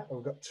kicked out.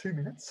 We've got 2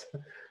 minutes.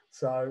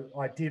 So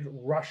I did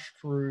rush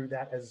through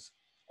that as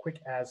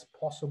quick as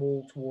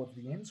possible towards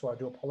the end. So I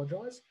do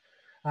apologize.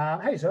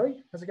 Hey,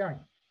 Zoe, how's it going?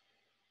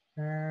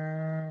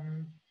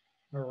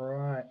 All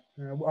right.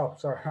 Oh,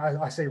 sorry.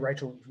 I see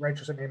Rachel.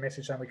 Rachel sent me a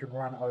message saying we can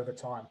run over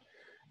time.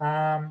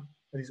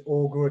 It is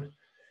all good.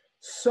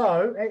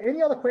 So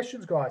any other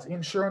questions, guys?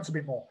 Insurance a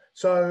bit more.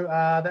 So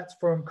that's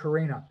from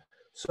Karina.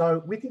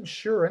 So with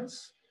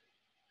insurance,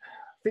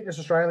 Fitness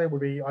Australia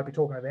I'd be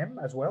talking to them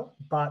as well.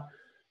 But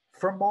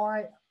from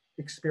my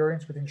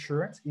experience with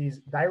insurance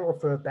is they will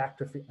refer back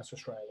to Fitness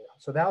Australia.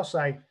 So they'll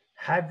say,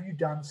 have you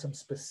done some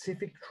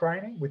specific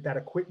training with that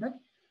equipment?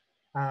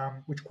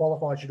 which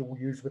qualifies you to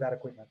use with that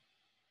equipment.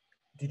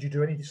 Did you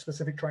do any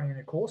specific training in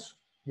your course?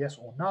 Yes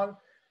or no?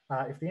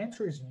 If the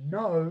answer is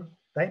no,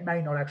 they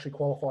may not actually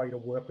qualify you to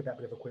work with that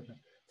bit of equipment.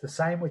 It's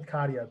the same with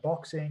cardio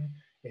boxing.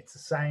 It's the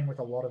same with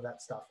a lot of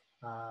that stuff.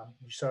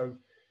 So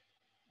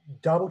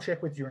double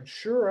check with your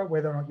insurer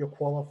whether or not you're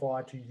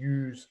qualified to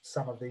use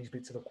some of these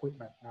bits of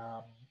equipment,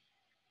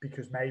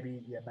 because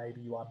maybe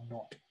you are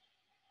not.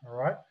 All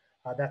right.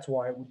 That's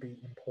why it would be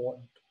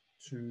important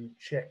to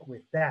check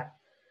with that.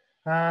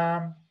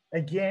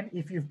 Again,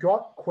 if you've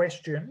got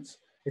questions,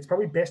 it's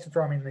probably best to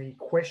throw them in the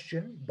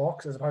question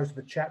box as opposed to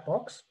the chat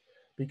box,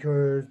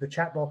 because the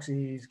chat box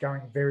is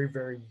going very,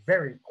 very,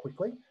 very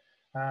quickly,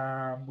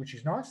 which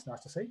is nice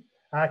to see.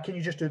 Can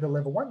you just do the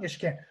level 1? Yes, you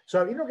can.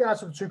 So in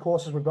regards to the 2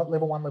 courses, we've got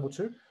level 1, level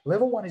 2.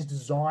 Level 1 is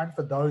designed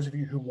for those of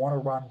you who want to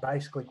run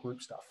basically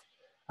group stuff.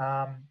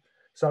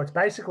 So it's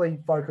basically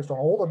focused on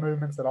all the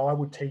movements that I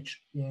would teach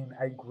in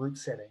a group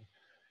setting.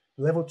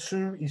 Level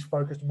 2 is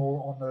focused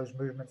more on those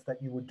movements that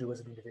you would do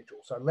as an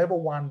individual. So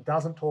level 1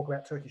 doesn't talk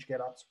about Turkish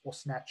get-ups or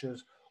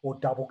snatches or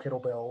double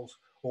kettlebells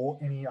or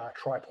any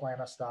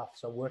triplanar stuff,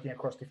 so working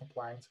across different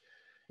planes.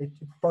 It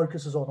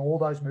focuses on all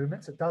those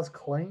movements. It does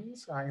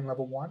cleans in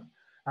level 1,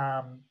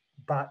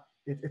 but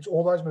it's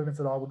all those movements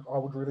that I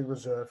would really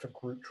reserve for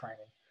group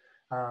training.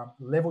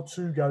 Level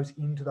 2 goes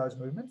into those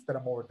movements that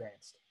are more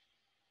advanced.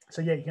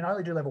 So yeah, you can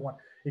only do level 1.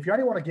 If you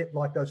only want to get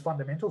like those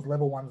fundamentals,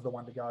 level 1 is the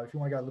one to go. If you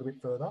want to go a little bit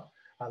further,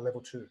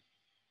 level 2.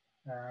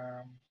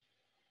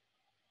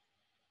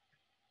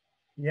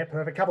 Yeah,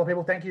 perfect. A couple of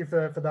people. Thank you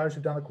for those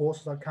who've done the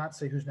courses. I can't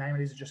see whose name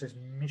it is. It just says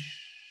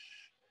Mish,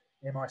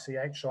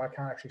 M-I-C-H, so I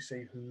can't actually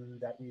see who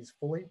that is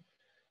fully.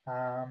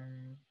 Yeah,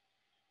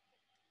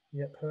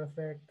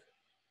 perfect.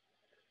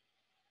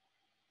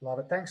 Love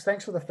it.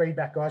 Thanks for the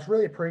feedback, guys.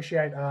 Really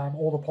appreciate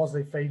all the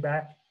positive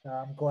feedback.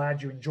 I'm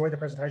glad you enjoyed the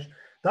presentation.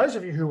 Those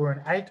of you who were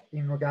an 8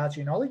 in regards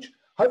to your knowledge,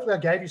 hopefully I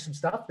gave you some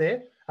stuff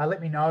there.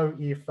 Let me know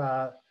if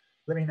I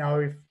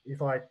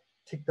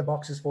ticked the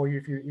boxes for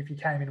you if you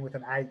came in with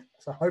an 8.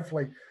 So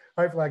hopefully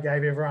I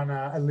gave everyone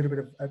a little bit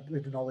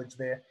of knowledge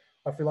there.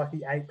 I feel like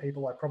the 8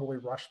 people, I probably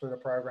rushed through the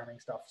programming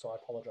stuff, so I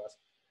apologize.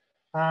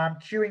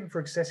 Cueing for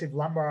excessive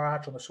lumbar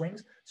arch on the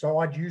swings. So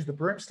I'd use the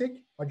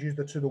broomstick, I'd use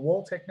the to the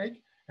wall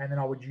technique, and then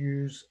I would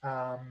use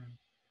the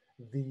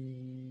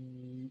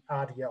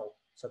RDL.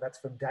 So that's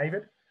from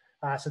David.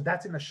 So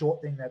that's in the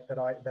short thing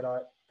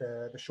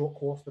the short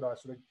course that I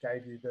sort of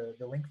gave you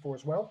the link for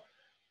as well.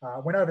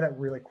 Went over that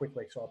really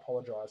quickly, so I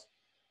apologize.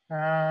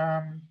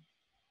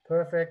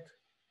 Perfect.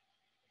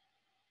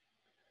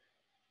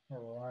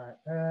 All right.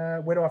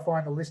 Where do I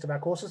find the list of our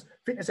courses?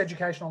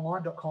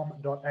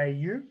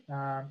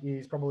 fitnesseducationonline.com.au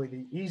is probably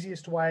the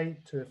easiest way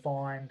to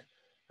find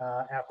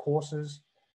our courses.